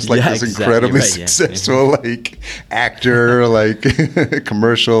 but he's just like this incredibly successful like actor, like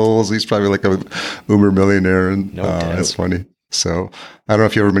commercials. He's probably like a uber millionaire, and it's funny. So I don't know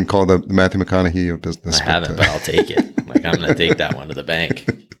if you've ever been called the Matthew McConaughey of business. I haven't, but I'll take it. Like I'm going to take that one to the bank.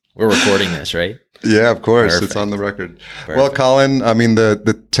 We're recording this, right? Yeah, of course. Perfect. It's on the record. Perfect. Well, Colin, I mean,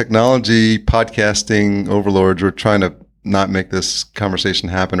 the technology podcasting overlords were trying to not make this conversation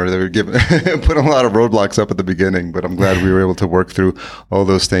happen, or they were put a lot of roadblocks up at the beginning, but I'm glad we were able to work through all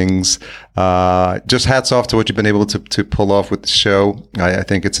those things. Just hats off to what you've been able to pull off with the show. I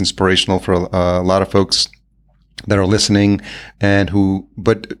think it's inspirational for a lot of folks that are listening,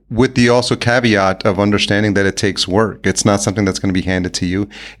 but with the also caveat of understanding that it takes work. It's not something that's going to be handed to you.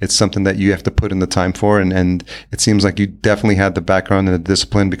 It's something that you have to put in the time for. And it seems like you definitely had the background and the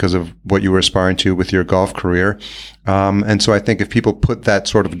discipline because of what you were aspiring to with your golf career. And so I think if people put that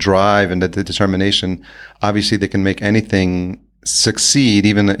sort of drive and the determination, obviously they can make anything succeed,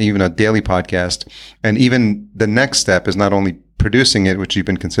 even a daily podcast. And even the next step is not only producing it, which you've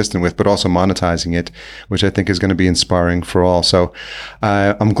been consistent with, but also monetizing it, which I think is going to be inspiring for all. So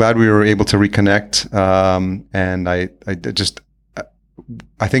I'm glad we were able to reconnect. And I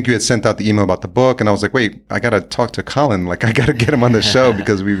think you had sent out the email about the book, and I was like, wait, I got to talk to Colin. Like, I got to get him on the show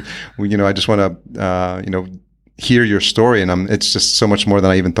because we I just want to, hear your story, and it's just so much more than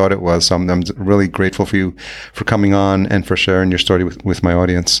I even thought it was. So I'm really grateful for you for coming on and for sharing your story with my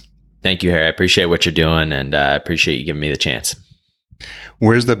audience. Thank you, Harry. I appreciate what you're doing, and I appreciate you giving me the chance.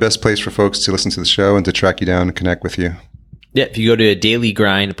 Where's the best place for folks to listen to the show and to track you down and connect with you? Yeah, if you go to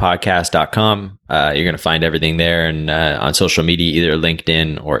dailygrindpodcast.com, you're going to find everything there. And on social media, either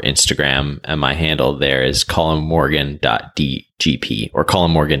LinkedIn or Instagram. And my handle there is colinmorgan.dgp or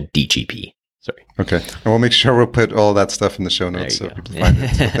colinmorgandgp. Sorry. Okay. And we'll make sure we'll put all that stuff in the show notes so people find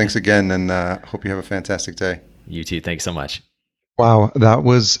it. So thanks again, and hope you have a fantastic day. You too. Thanks so much. Wow, that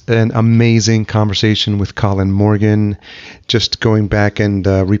was an amazing conversation with Colin Morgan. Just going back and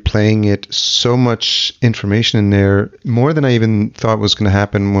replaying it, so much information in there, more than I even thought was going to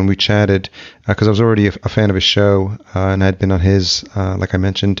happen when we chatted, because I was already a fan of his show, and I'd been on his, like I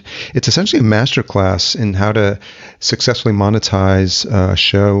mentioned. It's essentially a masterclass in how to successfully monetize a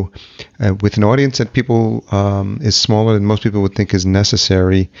show with an audience that people is smaller than most people would think is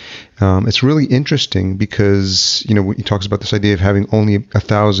necessary. It's really interesting because, he talks about this idea of having only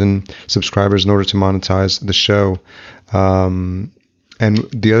 1,000 subscribers in order to monetize the show. And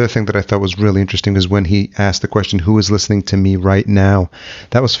the other thing that I thought was really interesting is when he asked the question, who is listening to me right now?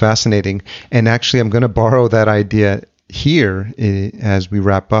 That was fascinating. And actually, I'm going to borrow that idea here as we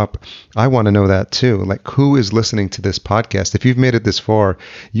wrap up. I want to know that too. Like, who is listening to this podcast? If you've made it this far,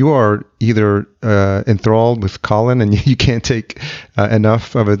 you are either enthralled with Colin and you can't take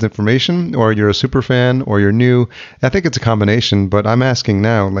enough of his information, or you're a super fan, or you're new. I think it's a combination, but I'm asking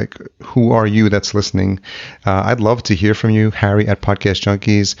now, like, who are you that's listening? I'd love to hear from you, Harry at Podcast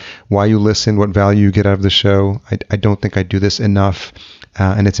Junkies, why you listen, what value you get out of the show. I don't think I do this enough.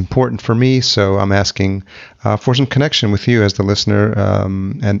 And it's important for me, so I'm asking for some connection with you as the listener,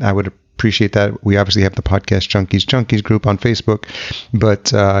 and I would appreciate that. We obviously have the Podcast Junkies group on Facebook,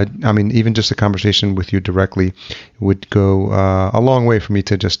 but I mean, even just a conversation with you directly would go a long way for me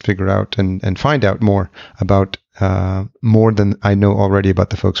to just figure out and find out more about more than I know already about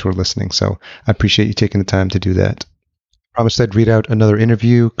the folks who are listening. So I appreciate you taking the time to do that. I promised I'd read out another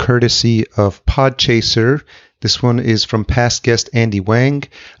interview courtesy of Podchaser. This one is from past guest Andy Wang.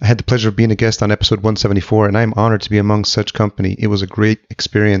 I had the pleasure of being a guest on episode 174, and I'm honored to be among such company. It was a great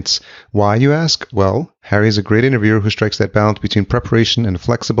experience. Why, you ask? Well, Harry is a great interviewer who strikes that balance between preparation and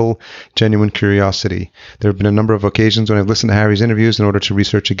flexible, genuine curiosity. There have been a number of occasions when I've listened to Harry's interviews in order to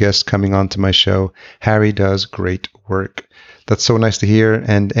research a guest coming onto my show. Harry does great work. That's so nice to hear.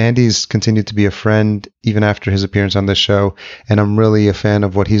 And Andy's continued to be a friend even after his appearance on this show. And I'm really a fan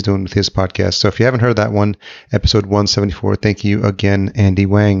of what he's doing with his podcast. So if you haven't heard that one, episode 174, thank you again, Andy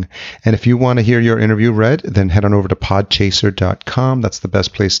Wang. And if you want to hear your interview read, then head on over to podchaser.com. That's the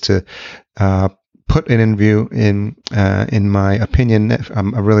best place to put an interview in my opinion.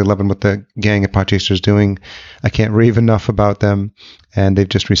 I'm really loving what the gang at Podchaser is doing. I can't rave enough about them. And they've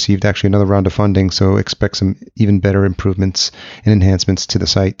just received actually another round of funding, so expect some even better improvements and enhancements to the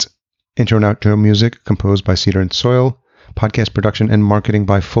site. Intro and outro music composed by Cedar and Soil. Podcast production and marketing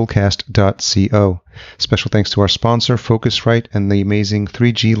by fullcast.co. Special thanks to our sponsor, Focusrite, and the amazing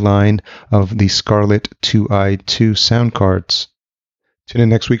 3G line of the Scarlett 2i 2 sound cards. Tune in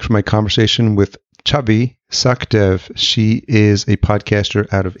next week for my conversation with Chabi Sakdev. She is a podcaster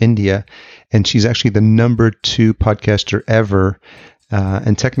out of India, and she's actually the number 2 podcaster ever.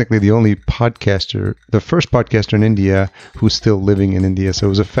 And technically the only podcaster, the first podcaster in India who's still living in India. So it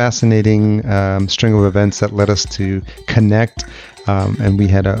was a fascinating string of events that led us to connect. And we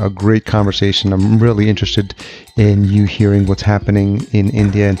had a great conversation. I'm really interested in you hearing what's happening in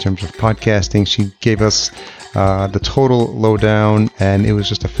India in terms of podcasting. She gave us the total lowdown, and it was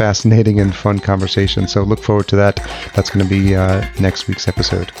just a fascinating and fun conversation. So look forward to that. That's going to be next week's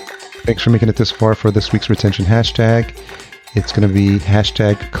episode. Thanks for making it this far for this week's retention hashtag. It's going to be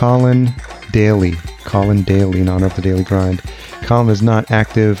hashtag Colin Daily in honor of the Daily Grind. Colin is not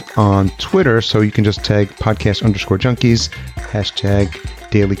active on Twitter, so you can just tag podcast_junkies, hashtag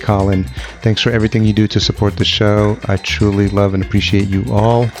Daily Colin. Thanks for everything you do to support the show. I truly love and appreciate you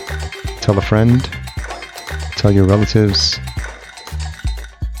all. Tell a friend. Tell your relatives.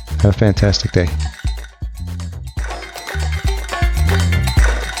 Have a fantastic day.